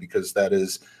 donated, because that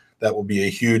will be a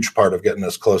huge part of getting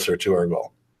us closer to our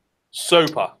goal.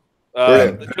 Super.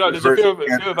 There's a few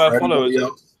of our followers.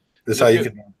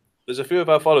 There's a few of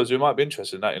our followers who might be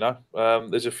interested in that.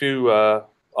 There's a few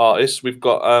artists. We've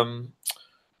got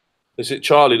is it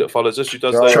Charlie that follows us? Who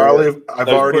does Charlie? I've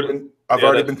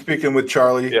already been speaking with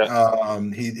Charlie. Yeah.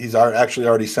 He's actually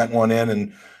already sent one in,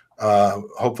 and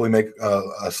hopefully make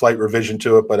a slight revision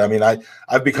to it. But I mean,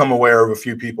 I've become aware of a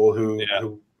few people who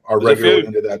are regularly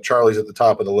into that. Charlie's at the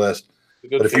top of the list.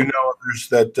 But if you know others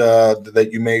that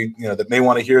you may that may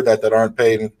want to hear that aren't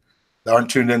paid and that aren't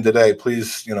tuned in today,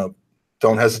 please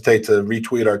don't hesitate to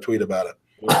retweet our tweet about it.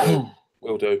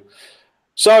 We'll do.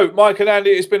 So, Mike and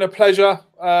Andy, it's been a pleasure.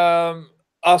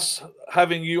 us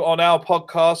having you on our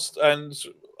podcast and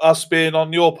us being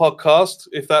on your podcast,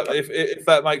 if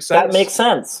that makes sense. That makes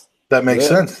sense. That makes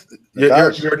sense.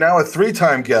 You're now a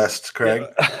 3-time guest, Craig.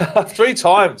 Yeah. 3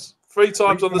 times. 3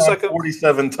 times on the second.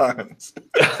 47 times.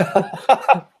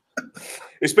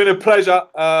 It's been a pleasure,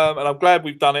 and I'm glad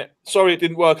we've done it. Sorry it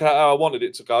didn't work out how I wanted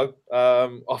it to go.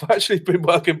 I've actually been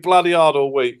working bloody hard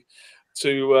all week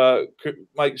to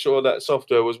make sure that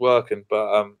software was working,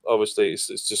 but obviously it's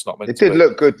just not meant to be. It did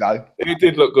look good, though. It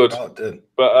did look good. Oh, it did.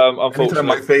 But unfortunately, anytime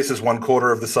my face is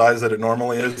 1/4 of the size that it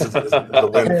normally is a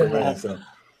win for me. So.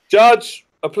 Judge,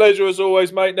 a pleasure as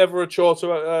always, mate. Never a chore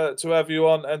to have you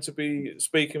on and to be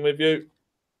speaking with you.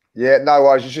 Yeah, no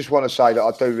worries. I just want to say that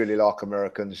I do really like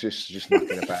Americans. Just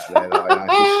nothing about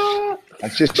there.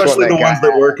 Especially the ones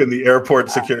that work in the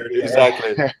airport security.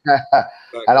 Exactly.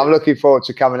 And I'm looking forward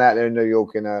to coming out there in New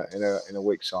York in a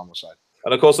week's time or so.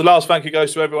 And of course, the last thank you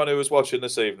goes to everyone who was watching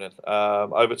this evening.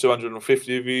 Over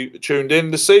 250 of you tuned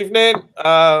in this evening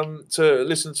to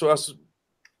listen to us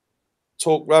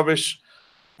talk rubbish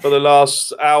for the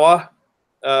last hour.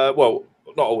 Well,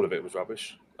 not all of it was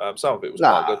rubbish. Some of it was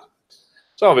quite good.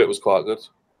 Some of it was quite good.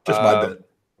 Just my bit.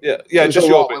 Yeah, just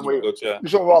your bit was good. Yeah, it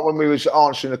was all right when we was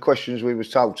answering the questions we was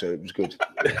told to. It was good.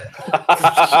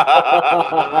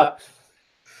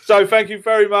 So thank you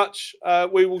very much.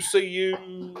 We will see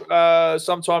you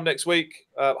sometime next week,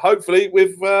 hopefully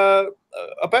with a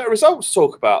better result to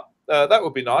talk about. That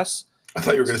would be nice. I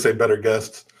thought you were going to say better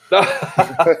guests.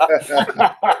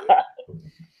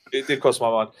 It did cross my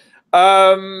mind.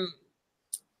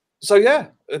 So yeah,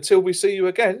 until we see you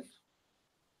again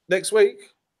next week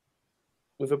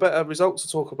with a better result to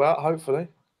talk about, hopefully.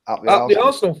 Up the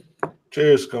Arsenal.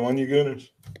 Cheers. Come on, you Gooners.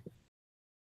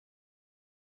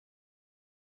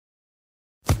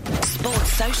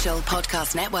 Sports Social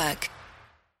Podcast Network.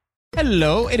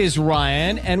 Hello, it is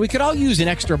Ryan, and we could all use an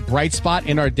extra bright spot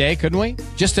in our day, couldn't we?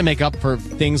 Just to make up for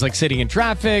things like sitting in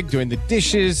traffic, doing the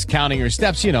dishes, counting your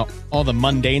steps, all the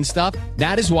mundane stuff.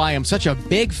 That is why I'm such a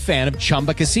big fan of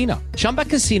Chumba Casino. Chumba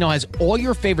Casino has all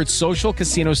your favorite social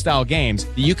casino-style games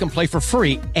that you can play for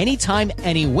free anytime,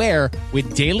 anywhere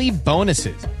with daily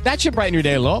bonuses. That should brighten your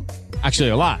day a little. Actually,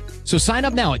 a lot. So sign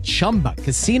up now at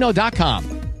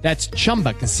ChumbaCasino.com. That's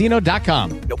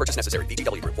ChumbaCasino.com. No purchase necessary.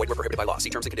 VGW Group. Void where prohibited by law. See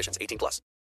terms and conditions. 18+.